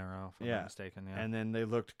 3 in a row, if I'm Yeah. not mistaken. Yeah. And then they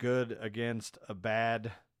looked good against a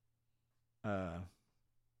bad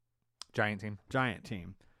Giant team. Giant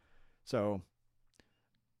team. So,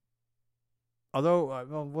 although,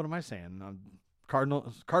 what am I saying?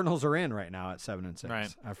 Cardinals are in right now at 7-6.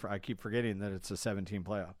 Right. I keep forgetting that it's a 17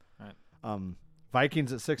 playoff. Right.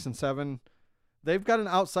 Vikings at 6-7. They've got an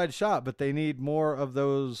outside shot, but they need more of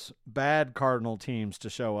those bad Cardinal teams to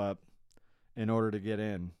show up in order to get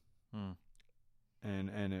in. Hmm.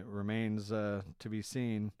 And it remains to be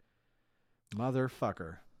seen.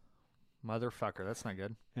 Motherfucker. That's not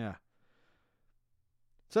good. Yeah.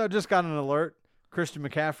 So I just got an alert. Christian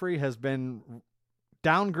McCaffrey has been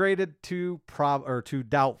downgraded to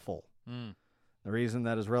doubtful. Mm. The reason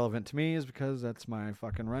that is relevant to me is because that's my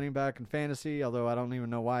fucking running back in fantasy, although I don't even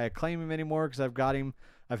know why I claim him anymore because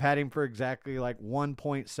I've had him for exactly like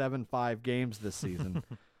 1.75 games this season.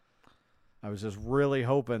 I was just really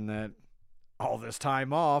hoping that all this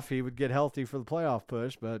time off he would get healthy for the playoff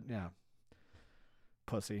push, but yeah.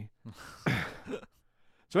 Pussy.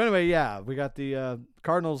 So anyway, yeah, we got the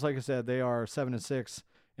Cardinals, like I said, they are 7-6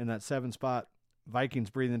 in that 7 spot. Vikings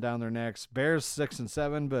breathing down their necks. Bears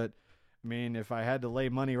 6-7, but I mean, if I had to lay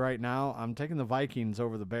money right now, I'm taking the Vikings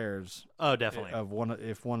over the Bears. Oh, definitely.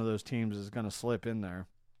 If one of those teams is going to slip in there.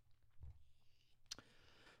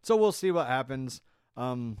 So we'll see what happens.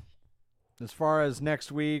 As far as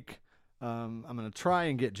next week, I'm going to try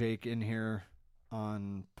and get Jake in here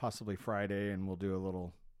on possibly Friday, and we'll do a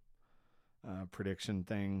little prediction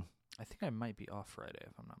thing. I think I might be off Friday,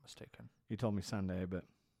 if I'm not mistaken. You told me Sunday, but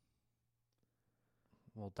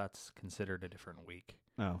Well, that's considered a different week.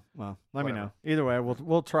 oh well. Let me Whatever. know. Either way,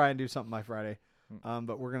 we'll try and do something by Friday.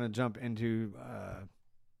 But we're gonna jump into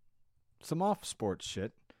some off sports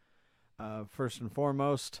shit. First and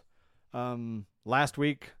foremost, last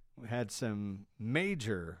week we had some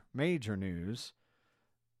major news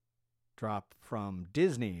drop from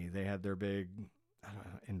Disney. They had their big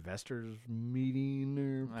investors meeting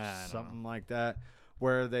or I don't something like that,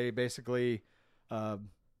 where they basically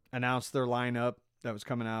announced their lineup that was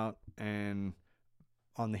coming out, and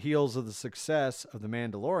on the heels of the success of The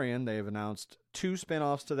Mandalorian, they've announced 2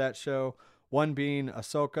 spinoffs to that show, one being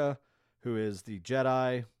Ahsoka, who is the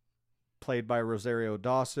Jedi, played by Rosario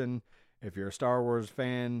Dawson. If you're a Star Wars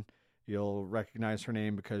fan, you'll recognize her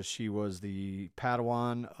name because she was the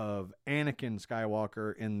Padawan of Anakin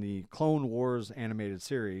Skywalker in the Clone Wars animated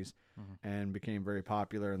series and became very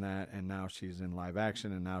popular in that, and now she's in live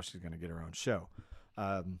action, and now she's going to get her own show.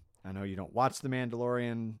 I know you don't watch The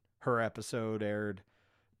Mandalorian. Her episode aired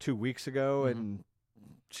 2 weeks ago, and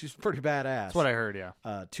she's pretty badass. That's what I heard,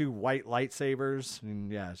 yeah. 2 white lightsabers,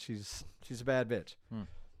 and yeah, she's a bad bitch.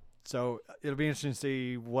 So it'll be interesting to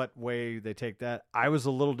see what way they take that. I was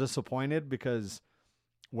a little disappointed because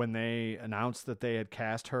when they announced that they had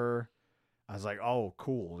cast her, I was like, oh,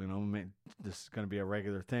 cool. This is going to be a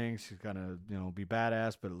regular thing. She's going to, be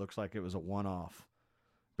badass, but it looks like it was a one-off.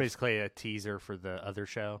 Basically a teaser for the other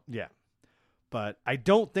show. Yeah. But I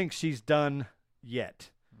don't think she's done yet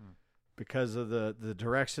because of the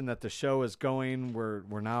direction that the show is going.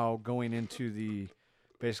 We're now going into the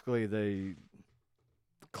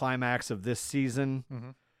climax of this season.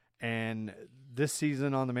 And this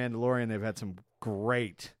season on The Mandalorian, they've had some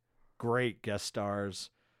great guest stars,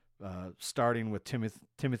 starting with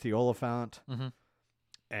Timothy Oliphant.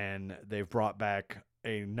 And they've brought back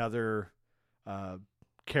another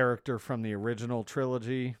character from the original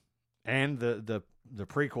trilogy and the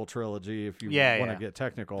prequel trilogy, if you want to get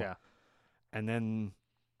technical. Yeah. And then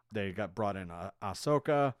they brought in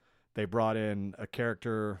Ahsoka. They brought in a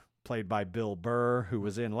character played by Bill Burr, who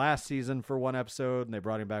was in last season for 1 episode, and they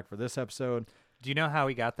brought him back for this episode. Do you know how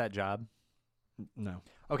he got that job? No.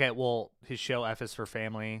 Okay, well, his show F is for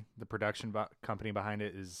Family, the production company behind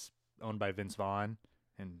it is owned by Vince Vaughn.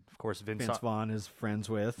 And, of course, Vince Vaughn is friends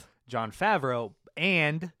with Jon Favreau.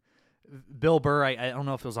 And Bill Burr, I don't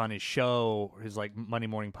know if it was on his show, his like Monday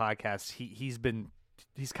morning podcast. He's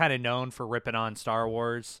kind of known for ripping on Star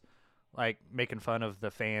Wars, like making fun of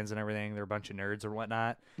the fans and everything. They're a bunch of nerds or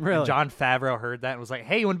whatnot. Really? And Jon Favreau heard that and was like,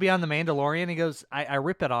 "Hey, you want to be on The Mandalorian?" He goes, "I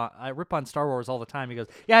rip on Star Wars all the time." He goes,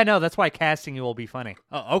 "Yeah, I know. That's why casting you will be funny."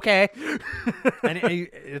 Oh, okay. And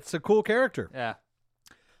it's a cool character. Yeah.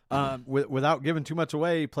 Without giving too much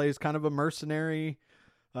away, he plays kind of a mercenary,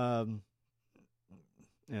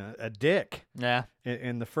 a dick Yeah.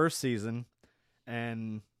 in the first season,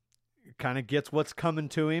 and kind of gets what's coming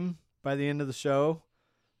to him by the end of the show.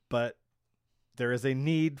 But there is a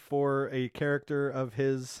need for a character of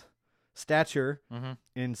his stature Mm-hmm.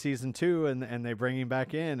 in season 2, and they bring him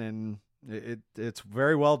back in, and it's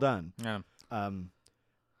very well done. Yeah.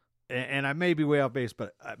 And I may be way off base,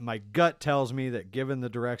 but my gut tells me that given the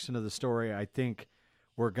direction of the story, I think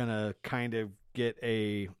we're gonna kind of get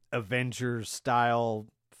a Avengers style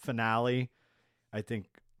finale. I think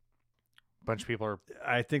Bunch of people are.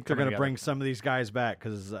 they're Coming gonna together. bring some of these guys back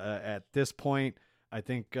because at this point, I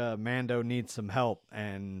think Mando needs some help,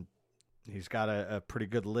 and he's got a pretty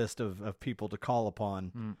good list of people to call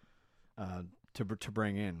upon to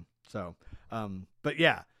bring in. So, but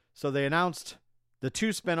yeah, so they announced the 2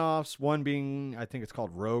 spinoffs, one being, I think it's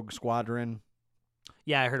called Rogue Squadron,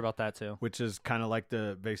 Yeah, I heard about that too. which is kind of like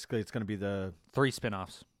basically it's going to be 3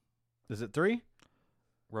 spin-offs. is it 3?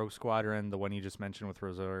 Rogue Squadron, the one you just mentioned with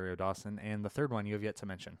Rosario Dawson, and the third one you have yet to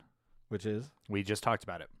mention. Which is? We just talked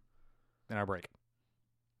about it in our break.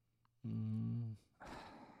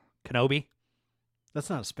 Kenobi? That's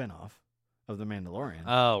not a spinoff of The Mandalorian.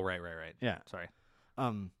 Oh, right. yeah. Sorry.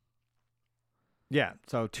 Yeah,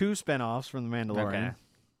 so 2 spinoffs from The Mandalorian. Okay.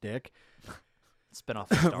 Dick.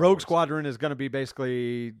 Spin-off of Star Rogue Wars. Squadron is going to be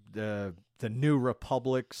basically the New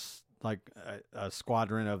Republic's, like a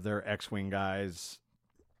squadron of their X-Wing guys,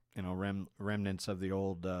 remnants of the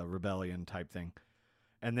old rebellion type thing.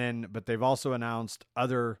 And then, but they've also announced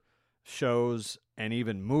other shows and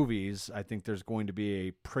even movies. I think there's going to be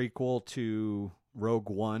a prequel to Rogue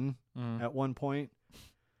One at one point,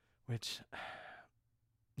 which,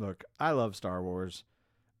 look, I love Star Wars.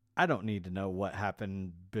 I don't need to know what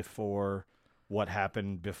happened before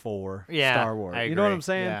Star Wars. I You know what agree. I'm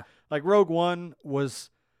saying? Yeah. Like Rogue One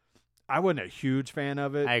I wasn't a huge fan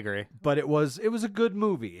of it, I agree. but it was a good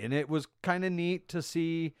movie, and it was kind of neat to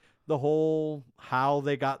see the whole how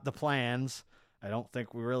they got the plans. I don't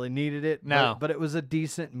think we really needed it, No. but it was a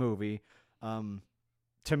decent movie.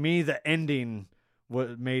 To me, the ending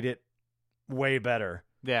made it way better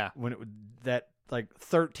Yeah. when that like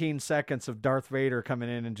 13 seconds of Darth Vader coming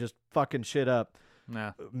in and just fucking shit up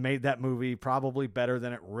No. made that movie probably better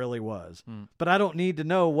than it really was. Mm. But I don't need to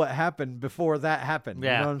know what happened before that happened.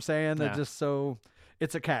 Yeah. You know what I'm saying? Yeah.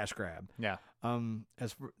 It's a cash grab. Yeah.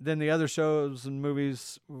 Then the other shows and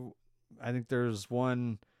movies, I think there's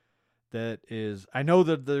one that is, I know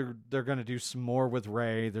that they're going to do some more with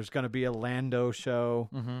Rey. There's going to be a Lando show,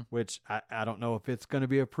 which I don't know if it's going to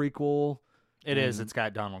be a prequel. It is. It's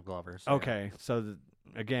got Donald Glover. So Okay, so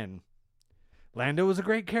again, Lando was a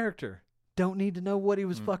great character. Don't need to know what he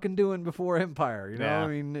was fucking doing before Empire. You know, Yeah. I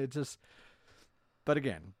mean, it just. But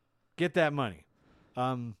again, get that money.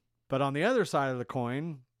 But on the other side of the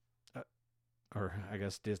coin, or I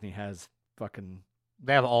guess Disney has fucking.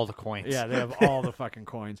 They have all the coins. Yeah, they have all the fucking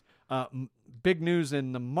coins. Big news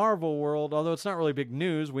in the Marvel world, although it's not really big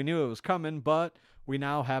news. We knew it was coming, but we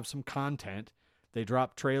now have some content. They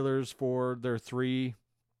dropped trailers for their 3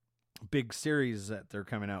 big series that they're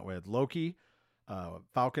coming out with. Loki,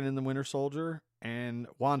 Falcon and the Winter Soldier, and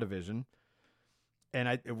WandaVision.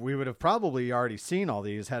 And we would have probably already seen all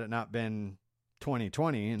these had it not been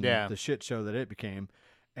 2020 and Yeah. the shit show that it became.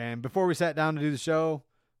 And before we sat down to do the show,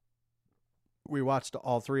 we watched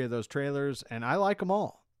all 3 of those trailers, and I like them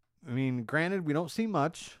all. I mean, granted, we don't see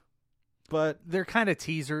much, but They're kind of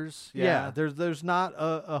teasers. yeah, there's not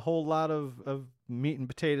a whole lot of meat and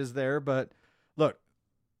potatoes there. But look,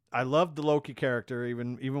 I loved the Loki character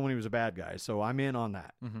even when he was a bad guy, so I'm in on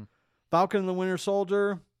that. Mhm. Falcon and the Winter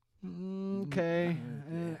Soldier, okay,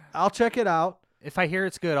 I'll check it out. If I hear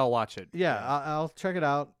it's good, I'll watch it. Yeah, I'll check it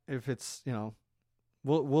out if it's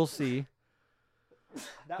we'll see.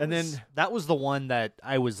 That was the one that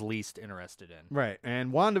I was least interested in. Right,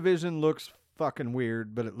 and WandaVision looks fucking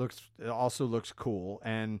weird, but it also looks cool,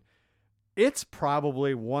 and it's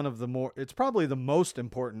probably it's probably the most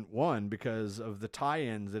important one because of the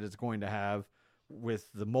tie-ins that it's going to have with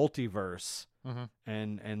the multiverse,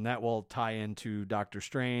 and that will tie into Doctor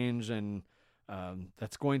Strange, and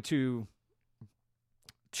that's going to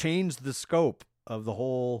change the scope of the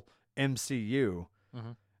whole MCU,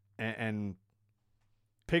 and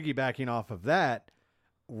piggybacking off of that,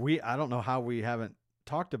 I don't know how we haven't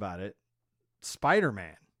talked about it.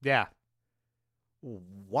 Spider-Man. Yeah,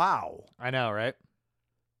 Wow. I know, right?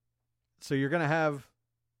 So you're going to have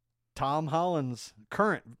Tom Holland's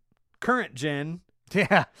current gen.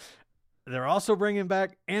 Yeah. They're also bringing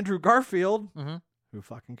back Andrew Garfield. Mhm. Who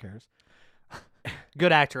fucking cares?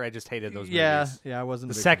 Good actor. I just hated those movies. Yeah, I wasn't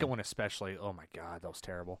The a big second fan. one especially. Oh my god, that was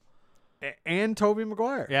terrible. And Tobey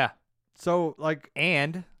Maguire. Yeah. So like,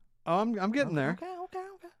 And I'm getting there. Okay.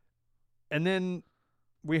 And then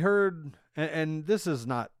we heard, and this is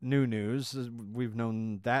not new news. We've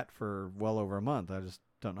known that for well over a month. I just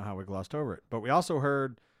don't know how we glossed over it. But we also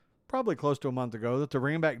heard, probably close to a month ago, that they're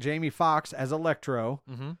bringing back Jamie Foxx as Electro,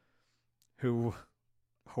 Mm-hmm. who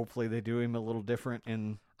hopefully they do him a little different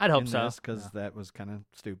I'd hope so. because that was kind of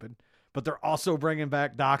stupid. But they're also bringing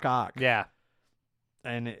back Doc Ock. Yeah.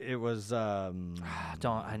 And it was I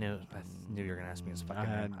knew you were gonna ask me his fucking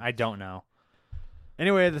name. I don't know.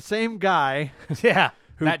 anyway, the same guy Yeah.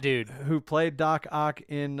 who, That dude. who played Doc Ock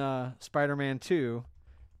in Spider-Man 2,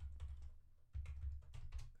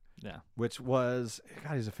 Yeah. which was,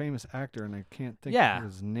 God, he's a famous actor, and I can't think Yeah. of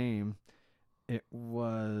his name. It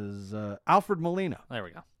was Alfred Molina. There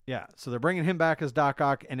we go. Yeah, so they're bringing him back as Doc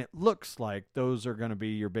Ock, and it looks like those are going to be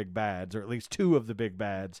your big bads, or at least two of the big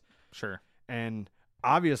bads. Sure. And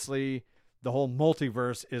obviously, the whole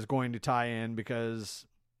multiverse is going to tie in, because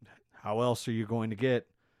how else are you going to get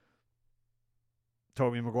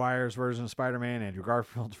Tobey Maguire's version of Spider-Man, Andrew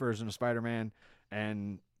Garfield's version of Spider-Man?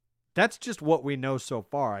 And that's just what we know so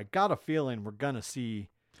far. I got a feeling we're going to see.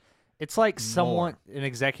 It's like someone, an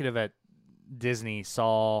executive at Disney,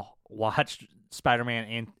 watched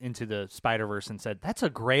Spider-Man Into the Spider-Verse and said, "That's a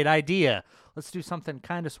great idea. Let's do something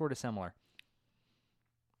kind of sort of similar."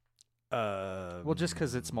 Well, just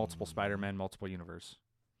because it's multiple Spider-Man, multiple universe.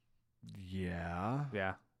 Yeah.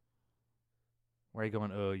 Yeah. Where are you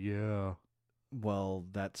going? Oh, yeah. Well,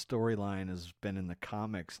 that storyline has been in the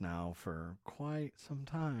comics now for quite some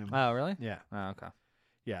time. Oh, really? Yeah. Oh, okay.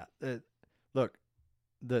 Yeah. Look,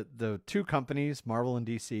 the two companies, Marvel and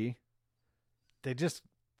DC,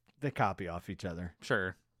 they copy off each other.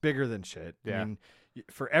 Sure. Bigger than shit. Yeah. I mean,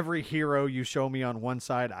 for every hero you show me on one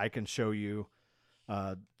side, I can show you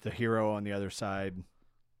the hero on the other side.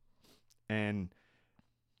 And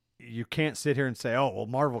you can't sit here and say, oh, well,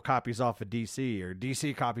 Marvel copies off of DC or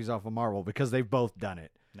DC copies off of Marvel, because they've both done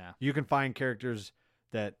it. No. You can find characters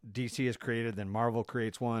that DC has created, then Marvel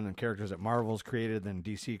creates one, and characters that Marvel's created, then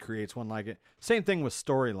DC creates one like it. Same thing with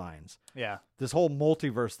storylines. Yeah. This whole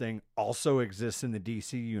multiverse thing also exists in the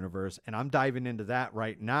DC universe, and I'm diving into that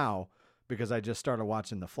right now because I just started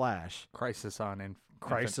watching The Flash. Crisis on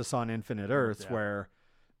Infinite Earths, Yeah. where,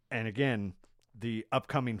 and again, the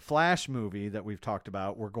upcoming Flash movie that we've talked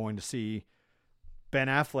about, we're going to see Ben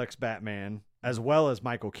Affleck's Batman as well as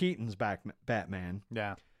Michael Keaton's Batman.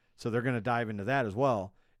 Yeah. So they're going to dive into that as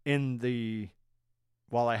well.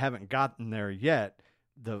 While I haven't gotten there yet,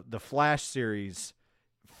 the Flash series,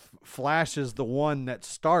 Flash is the one that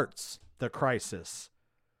starts the crisis.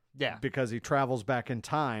 Yeah. Because he travels back in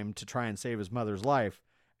time to try and save his mother's life,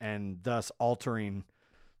 and thus altering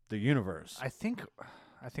the universe. I think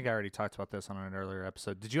I already talked about this on an earlier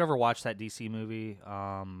episode. Did you ever watch that DC movie,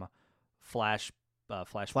 Flashpoint?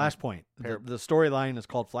 Flashpoint. The storyline is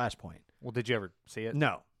called Flashpoint. Well, did you ever see it?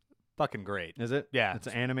 No. Fucking great. Is it? Yeah. It's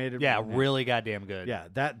animated? Yeah, really goddamn good. Yeah,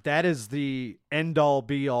 that is the end-all,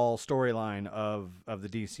 be-all storyline of the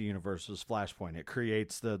DC universe's Flashpoint. It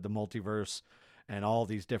creates the multiverse and all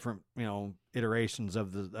these different, iterations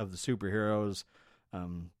of the superheroes.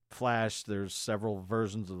 Flash, there's several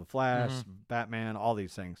versions of the Flash, Batman, all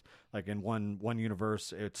these things. Like in one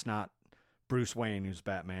universe, it's not Bruce Wayne who's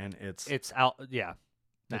Batman. It's Alfred.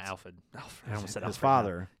 Alfred. I almost said his Alfred.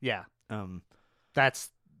 father. Yeah. Um, That's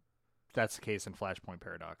the case in Flashpoint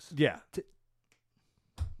Paradox. yeah,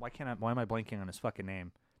 Why am I blanking on his fucking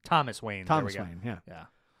name? Thomas Wayne. Thomas There we Wayne. go. Yeah.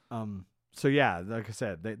 Yeah. So yeah, like I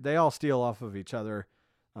said, they all steal off of each other.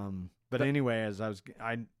 But anyway,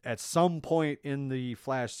 at some point in the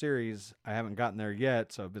Flash series, I haven't gotten there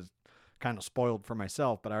yet, so I was kind of spoiled for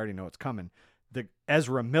myself, but I already know it's coming. The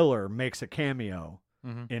Ezra Miller makes a cameo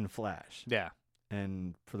in Flash. Yeah.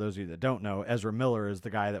 And for those of you that don't know, Ezra Miller is the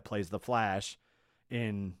guy that plays the Flash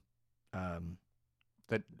in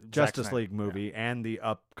The Justice League movie and the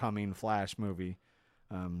upcoming Flash movie,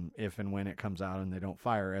 if and when it comes out and they don't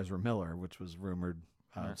fire Ezra Miller, which was rumored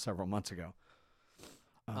several months ago.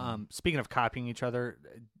 Speaking of copying each other,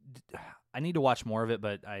 I need to watch more of it,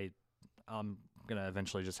 but I'm gonna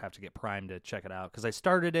eventually just have to get Prime to check it out, because I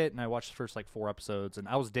started it and I watched the first 4 episodes and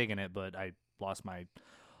I was digging it, but I lost my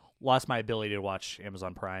ability to watch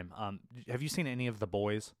Amazon Prime. Have you seen any of The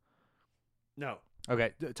Boys? No.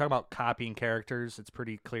 Okay, talk about copying characters. It's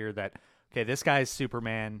pretty clear that, okay, this guy's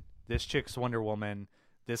Superman, this chick's Wonder Woman,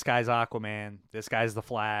 this guy's Aquaman, this guy's the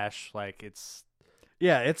Flash.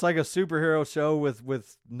 Yeah, it's like a superhero show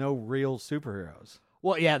with no real superheroes.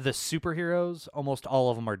 Well, yeah, the superheroes, almost all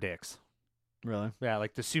of them are dicks. Really? Yeah,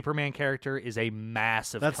 like the Superman character is a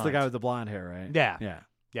massive That's the cunt. guy with the blonde hair, right? Yeah. Yeah.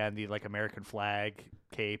 Yeah, and the American flag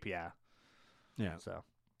cape, yeah. Yeah. So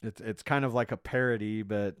It's kind of like a parody,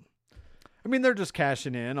 but I mean they're just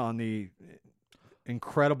cashing in on the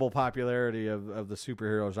incredible popularity of the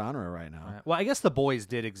superhero genre right now. well, I guess The Boys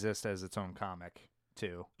did exist as its own comic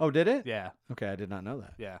too. Oh, did it? Yeah, Okay, I did not know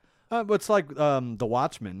that. yeah, But it's like The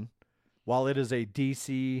Watchmen, while it is a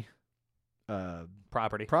DC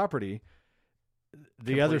property.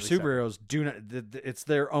 the other Completely separate. superheroes do not. It's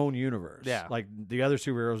their own universe. Yeah. like the other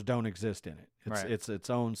superheroes don't exist in it. Right. It's its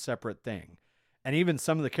own separate thing, and even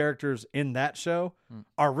some of the characters in that show Mm.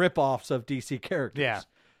 are rip-offs of DC characters. Yeah.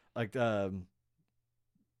 like The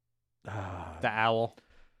owl.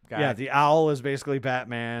 Guy. yeah, the Owl is basically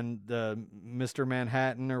Batman. The Mr.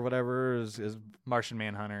 Manhattan or whatever is Martian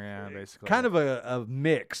Manhunter. Yeah, basically. kind of a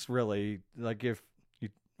mix, really. Like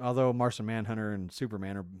although Martian Manhunter and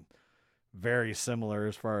Superman are very similar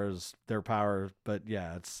as far as their power, but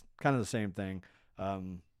yeah, it's kind of the same thing.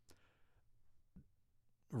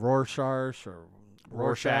 Rorschach or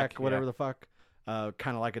Rorschach, whatever yeah. the fuck,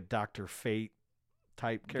 kind of like a Dr. Fate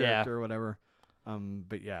type character or whatever.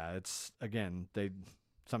 But yeah, it's again they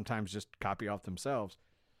sometimes just copy off themselves.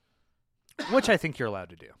 Which I think you're allowed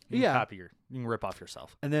to do. You Yeah. can you can rip off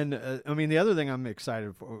yourself. And then, I mean, the other thing I'm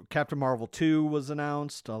excited for, Captain Marvel 2 was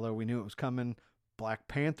announced, although we knew it was coming. Black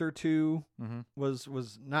Panther 2 Mm-hmm.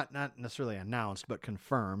 was not necessarily announced, but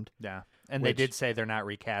confirmed. Yeah, and Which- they did say they're not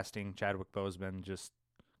recasting Chadwick Boseman. Just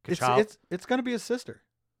It's going to be his sister.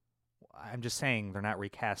 I'm just saying they're not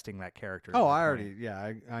recasting that character. Oh, They're I playing-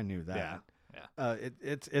 already, I knew that. Yeah, yeah.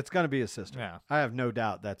 It's going to be his sister. Yeah. I have no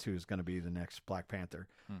doubt that's who's going to be the next Black Panther.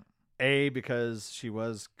 Hmm. A, because she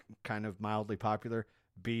was kind of mildly popular.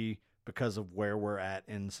 B, because of where we're at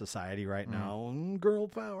in society right now. Girl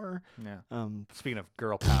power. Yeah. Um, Speaking of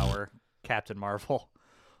girl power, Captain Marvel.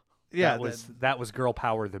 yeah, that was girl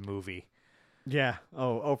power the movie. yeah.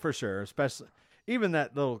 Oh, for sure. Especially even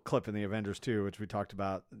that little clip in the Avengers 2, which we talked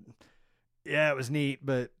about. Yeah, it was neat,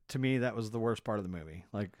 but to me, that was the worst part of the movie.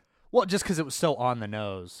 Like, Well, just because it was so on the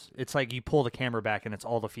nose. It's like you pull the camera back and it's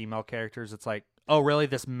all the female characters. It's like, oh, really?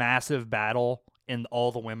 This massive battle and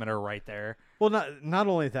all the women are right there. well, not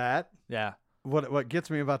only that. Yeah. What gets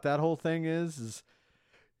me about that whole thing is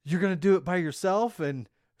you're gonna do it by yourself, and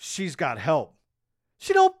she's got help.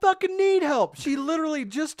 She don't fucking need help. She literally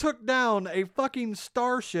just took down a fucking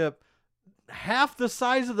starship half the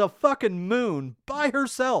size of the fucking moon by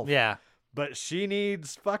herself. Yeah. But she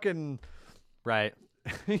needs fucking, Right.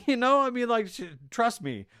 you know, I mean, like, trust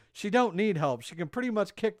me, she don't need help. She can pretty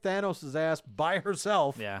much kick Thanos' ass by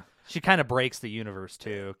herself. Yeah. She kind of breaks the universe,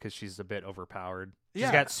 too, because she's a bit overpowered. She's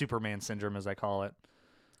Yeah. got Superman syndrome, as I call it.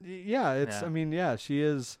 Yeah, it's. Yeah. I mean, yeah, she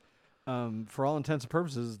is, for all intents and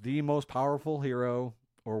purposes, the most powerful hero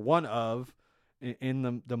or one of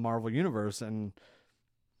in the Marvel universe, and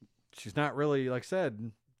she's not really, like I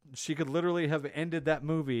said, she could literally have ended that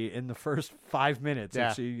movie in the first 5 minutes Yeah.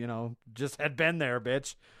 if she, just had been there,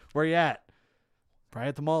 bitch. Where you at? Probably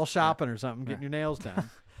at the mall shopping or something, getting your nails done.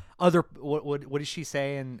 What did she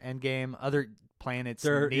say in Endgame? Other planets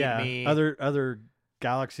need me. Other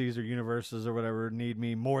galaxies or universes or whatever need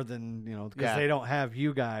me more than because Yeah. they don't have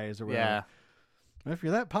you guys or whatever. Yeah. If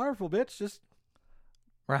you're that powerful, bitch, just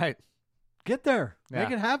Right. get there. Make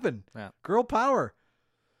Yeah. it happen. Yeah. Girl power.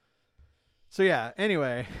 So yeah,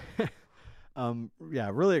 anyway.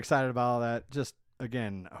 Really excited about all that. Just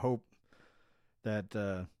again, hope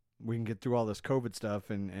that we can get through all this COVID stuff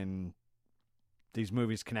and these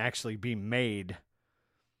movies can actually be made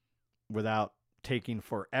without taking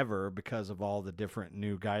forever because of all the different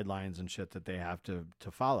new guidelines and shit that they have to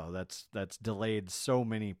follow. That's delayed so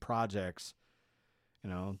many projects.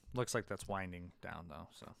 Looks like that's winding down, though.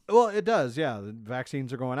 So Well, it does, yeah. The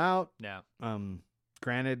vaccines are going out. yeah.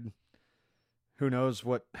 Granted, who knows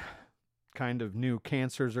what kind of new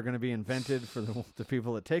cancers are going to be invented for the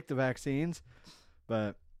people that take the vaccines,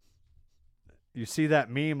 but you see that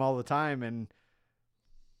meme all the time, and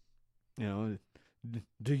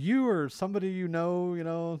do you or somebody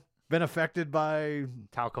been affected by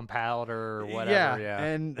Talcum powder or whatever. Yeah.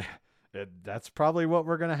 and that's probably what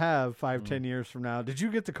we're going to have 5-10 years from now. Did you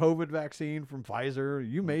get the COVID vaccine from Pfizer?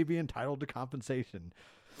 You may be entitled to compensation.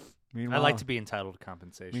 I like to be entitled to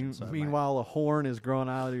compensation. So I might- Meanwhile, a horn is growing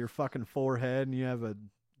out of your fucking forehead, and you have a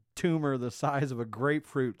tumor the size of a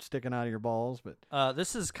grapefruit sticking out of your balls. But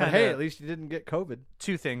this is but kind hey, of at least you didn't get COVID.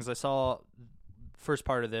 two things. I saw first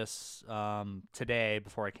part of this today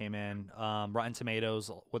before I came in. Rotten Tomatoes,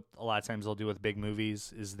 what a lot of times they'll do with big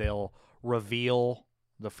movies is they'll reveal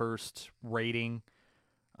the first rating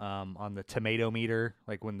on the tomato meter.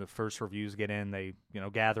 Like when the first reviews get in, they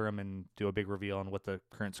gather them and do a big reveal on what the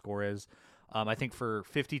current score is. I think for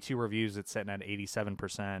 52 reviews, it's sitting at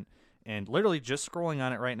 87%, And literally just scrolling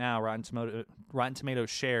on it right now, Rotten Tomatoes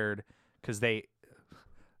shared, because they,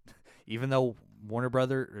 even though Warner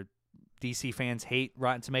Brother or DC fans hate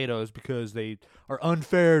Rotten Tomatoes because they are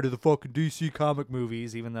unfair to the fucking DC comic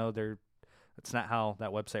movies, even though that's not how that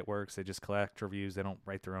website works. They just collect reviews. They don't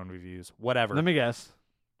write their own reviews. Whatever. Let me guess.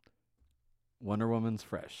 Wonder Woman's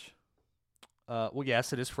fresh. Well,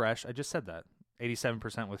 yes, it is fresh. I just said that.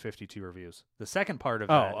 87% with 52 reviews. The second part of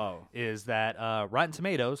that is that Rotten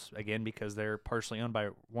Tomatoes, again, because they're partially owned by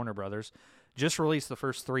Warner Brothers, just released the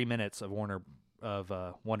first 3 minutes of Wonder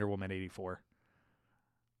Woman 84.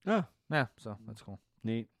 Oh, Yeah, so that's cool.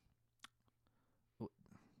 neat. Well,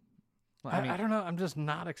 I mean, I don't know. I'm just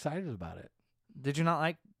not excited about it. did you not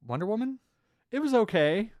like Wonder Woman? It was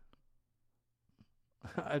okay.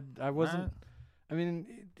 I wasn't. I mean,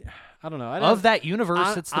 I don't know. Of that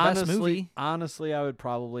universe, it's the best movie. Honestly, I would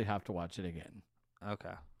probably have to watch it again.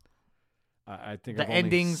 Okay. I think The I've only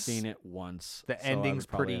endings- seen it once. the so I ending's would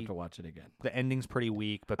probably pretty- have to watch it again. The ending's pretty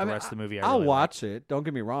weak, but I the mean, rest of the movie, I'll really watch it. Don't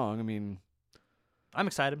get me wrong. I mean, I'm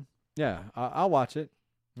excited. yeah, I'll watch it.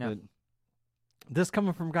 Yeah. But this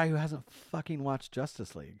coming from a guy who hasn't fucking watched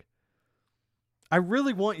Justice League. I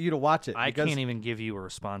really want you to watch it. I because, can't even give you a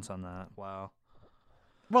response on that. Wow.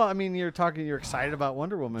 Well, I mean, you're excited about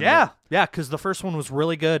Wonder Woman. Yeah, because the first one was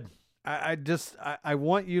really good. but I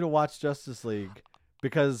want you to watch Justice League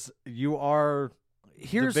because you are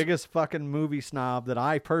the biggest fucking movie snob that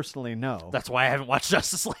I personally know. That's why I haven't watched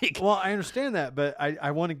Justice League. Well, I understand that, but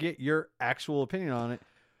I want to get your actual opinion on it.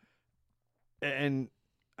 And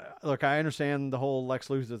look, I understand the whole Lex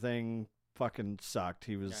Luthor thing fucking sucked.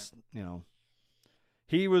 He was,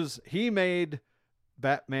 he made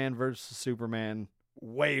Batman versus Superman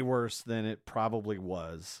way worse than it probably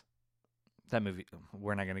was. That movie,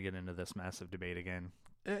 we're not going to get into this massive debate again.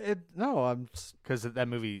 I'm Because that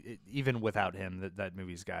movie, even without him, that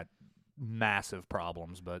movie's got massive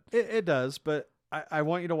problems. But it does, but I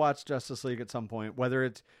want you to watch Justice League at some point, whether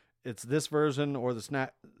it's this version or the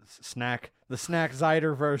Snack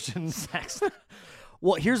Snyder version.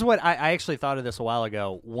 Well, here's what I actually thought of this a while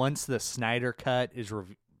ago. Once the Snyder cut is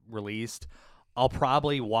released, I'll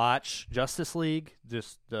probably watch Justice League,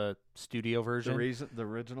 just the studio version. The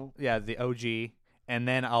original? Yeah, the OG. And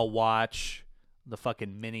then I'll watch the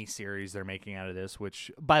fucking mini series they're making out of this, which,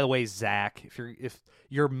 by the way, Zach, if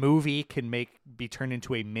your movie can be turned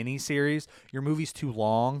into a mini series, your movie's too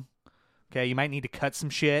long. Okay, you might need to cut some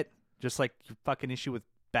shit, just like your fucking issue with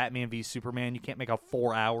Batman v Superman. You can't make a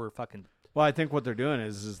 4-hour fucking... Well, I think what they're doing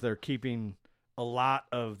is they're keeping a lot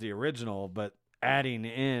of the original, but adding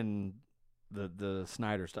in the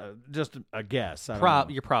Snyder stuff. Just a guess. I don't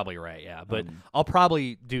know. You're probably right, yeah. But I'll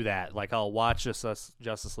probably do that. Like, I'll watch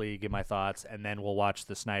Justice League, give my thoughts, and then we'll watch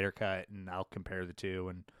the Snyder cut, and I'll compare the two,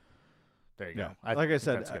 and there you go. Like I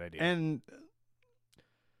said, that's a good idea. And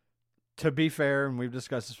to be fair, and we've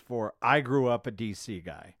discussed this before, I grew up a DC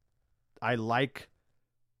guy. I liked,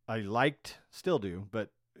 still do, but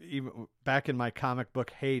even back in my comic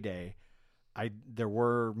book heyday, there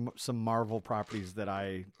were some Marvel properties that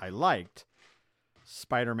I liked.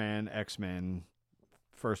 Spider-Man, X-Men,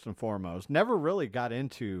 first and foremost. Never really got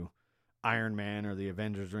into Iron Man or the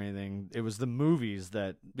Avengers or anything. It was the movies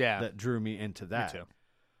that drew me into that. Me too.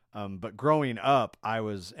 But growing up, I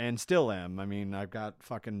was, and still am. I mean, I've got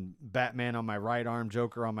fucking Batman on my right arm,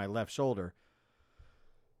 Joker on my left shoulder.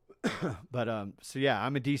 But so yeah,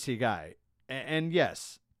 I'm a DC guy, and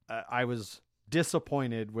yes, I was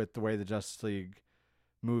disappointed with the way the Justice League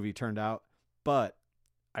movie turned out, but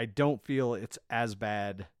I don't feel it's as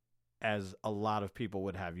bad as a lot of people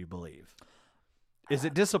would have you believe. Is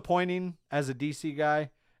it disappointing as a DC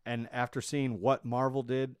guy? And after seeing what Marvel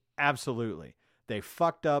did, absolutely. They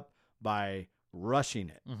fucked up by rushing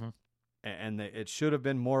it. Mm-hmm. And it should have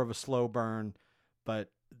been more of a slow burn, but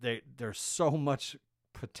there's so much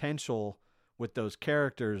potential with those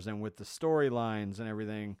characters and with the storylines and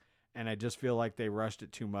everything, and I just feel like they rushed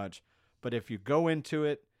it too much. But if you go into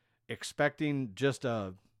it expecting just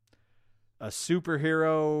a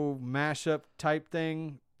superhero mashup type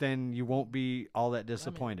thing, then you won't be all that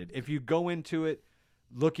disappointed. If you go into it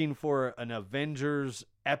looking for an Avengers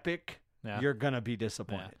epic, you're going to be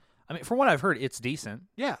disappointed. Yeah. I mean, from what I've heard, it's decent.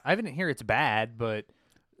 Yeah. I didn't hear it's bad, but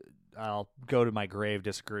I'll go to my grave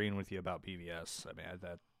disagreeing with you about BVS. I mean,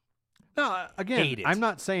 No, again, hate it. I'm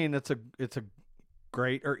not saying it's a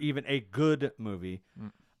great or even a good movie.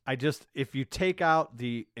 I just, if you take out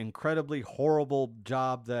the incredibly horrible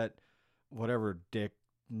job that whatever dick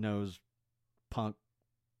knows punk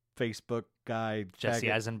Facebook guy Jesse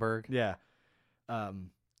faggot- Eisenberg. Yeah.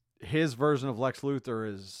 His version of Lex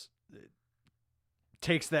Luthor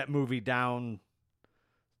takes that movie down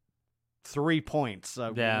 3 points.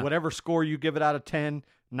 Yeah. Whatever score you give it out of 10,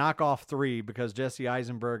 knock off 3 because Jesse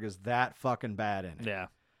Eisenberg is that fucking bad in it. Yeah.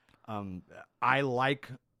 I like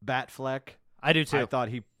Batfleck. I do too. I thought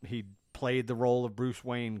he played the role of Bruce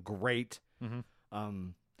Wayne great. Mhm.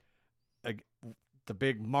 The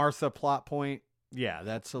big Martha plot point, yeah,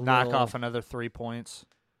 that's a Knock little... off another 3 points.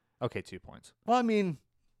 Okay, 2 points. Well, I mean,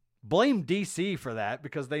 blame DC for that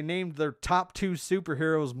because they named their top 2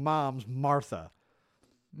 superheroes' moms Martha.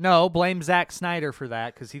 No, blame Zack Snyder for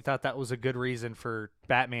that because he thought that was a good reason for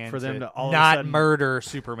Batman For them to all of a not sudden- murder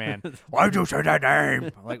Superman. Why'd you say that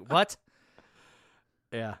name? I'm like, what?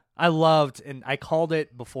 Yeah. I loved, and I called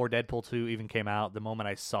it before Deadpool 2 even came out. The moment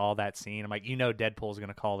I saw that scene, I'm like, Deadpool's going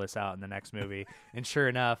to call this out in the next movie. And sure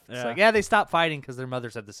enough, it's like, they stopped fighting because their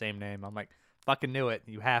mothers had the same name. I'm like, fucking knew it.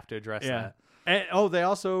 You have to address that. And, they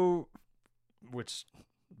also, which,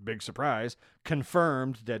 big surprise,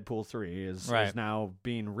 confirmed Deadpool 3 is now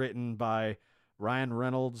being written by Ryan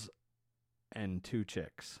Reynolds and 2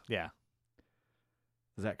 chicks. Yeah.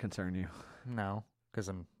 Does that concern you? No, because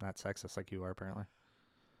I'm not sexist like you are, apparently.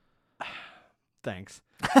 Thanks.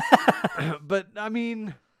 But, I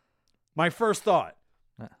mean, my first thought,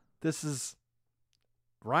 this is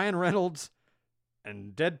Ryan Reynolds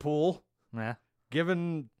and Deadpool,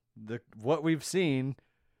 given what we've seen,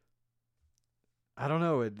 I don't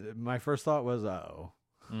know. My first thought was, are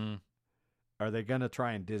they going to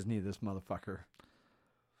try and Disney this motherfucker?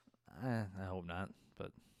 I hope not.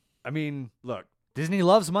 But I mean, look. Disney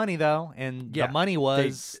loves money, though, and the money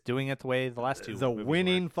was doing it the way the last 2 The movies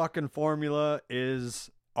winning were. fucking formula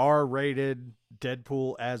is R-rated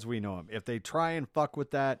Deadpool as we know him. If they try and fuck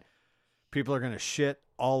with that, people are going to shit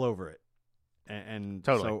all over it. And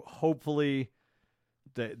totally. So hopefully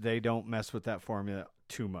they don't mess with that formula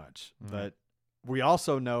too much. Mm-hmm. But we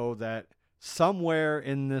also know that somewhere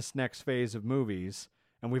in this next phase of movies,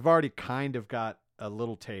 and we've already kind of got a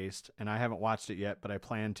little taste, and I haven't watched it yet, but I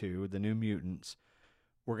plan to, the New Mutants,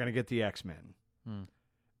 we're going to get the X-Men.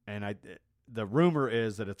 And the rumor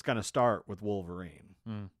is that it's going to start with Wolverine.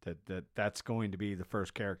 That's going to be the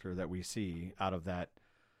first character that we see out of that,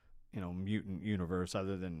 mutant universe,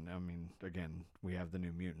 other than, I mean, again, we have the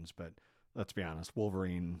New Mutants, but let's be honest,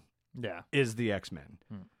 Wolverine is the X-Men.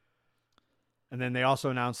 And then they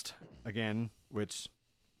also announced, again, which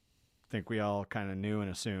I think we all kind of knew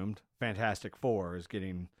and assumed, Fantastic Four is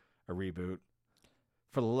getting a reboot.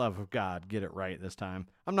 For the love of God, get it right this time.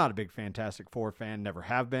 I'm not a big Fantastic Four fan, never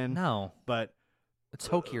have been. No. But it's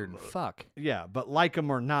hokier than fuck. Yeah, but like them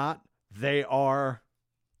or not, they are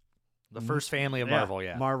the first family of Marvel,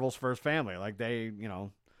 Marvel's first family. Like they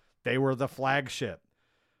were the flagship.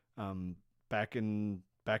 Back in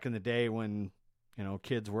the day when,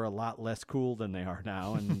 kids were a lot less cool than they are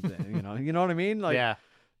now, and you know what I mean? Like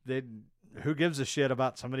who gives a shit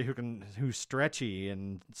about somebody who's stretchy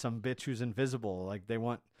and some bitch who's invisible? Like they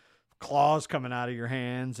want claws coming out of your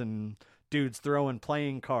hands and dudes throwing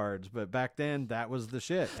playing cards. But back then, that was the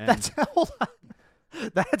shit. And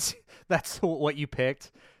that's what you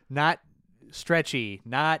picked. Not stretchy,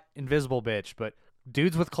 not invisible bitch, but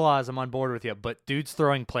dudes with claws. I'm on board with you. But dudes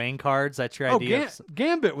throwing playing cards. That's your idea.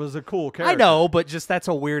 Gambit was a cool character. I know, but just that's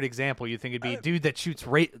a weird example. You think it'd be a dude that shoots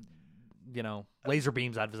laser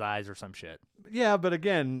beams out of his eyes or some shit. Yeah, but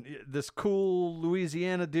again, this cool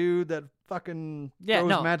Louisiana dude that fucking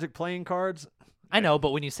throws magic playing cards. I know, but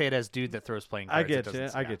when you say it as dude that throws playing cards,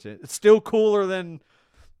 I get you. It's still cooler than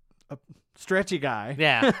a stretchy guy.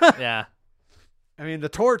 Yeah, yeah. I mean, the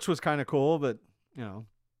Torch was kind of cool, but So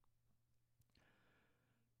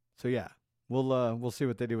yeah, we'll see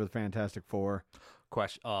what they do with Fantastic Four.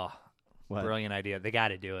 Question. Oh, what? Brilliant idea. They got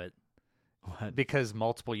to do it. What? Because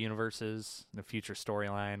multiple universes, the future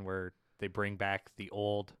storyline where they bring back the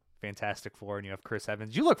old Fantastic Four and you have Chris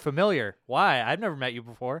Evans. You look familiar. Why? I've never met you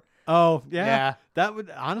before. Oh, yeah. That would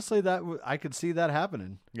honestly I could see that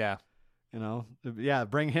happening. Yeah.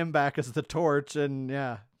 Bring him back as the Torch and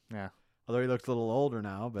yeah. Although he looks a little older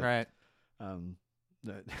now, but right.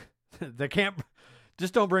 They can't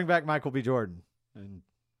just don't bring back Michael B. Jordan. And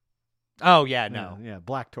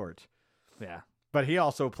Black Torch. Yeah. But he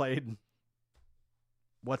also played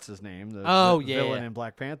what's his name? The villain in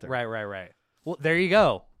Black Panther. Right. Well, there you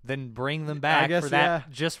go. Then bring them back for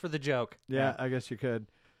that, just for the joke. Yeah, I guess you could.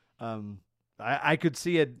 I could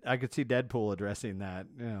see it. I could see Deadpool addressing that.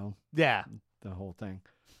 Yeah, the whole thing.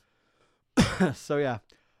 So yeah.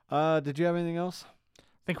 Did you have anything else? I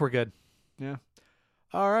think we're good. Yeah.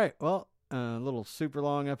 All right. Well, a little super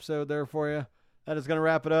long episode there for you. That is going to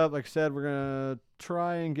wrap it up. Like I said, we're going to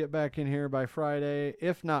try and get back in here by Friday.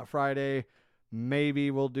 If not Friday,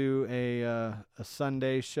 maybe we'll do a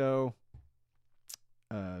Sunday show.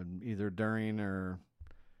 either during or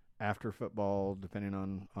after football, depending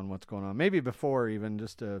on what's going on. Maybe before even,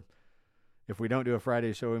 just if we don't do a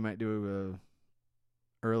Friday show, we might do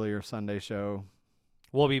a earlier Sunday show.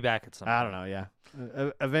 We'll be back at some point. I don't know,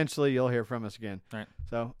 yeah. Eventually, you'll hear from us again. All right.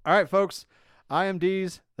 So, all right, folks. I am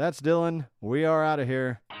Deez. That's Dylan. We are out of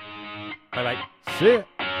here. Bye-bye. See ya.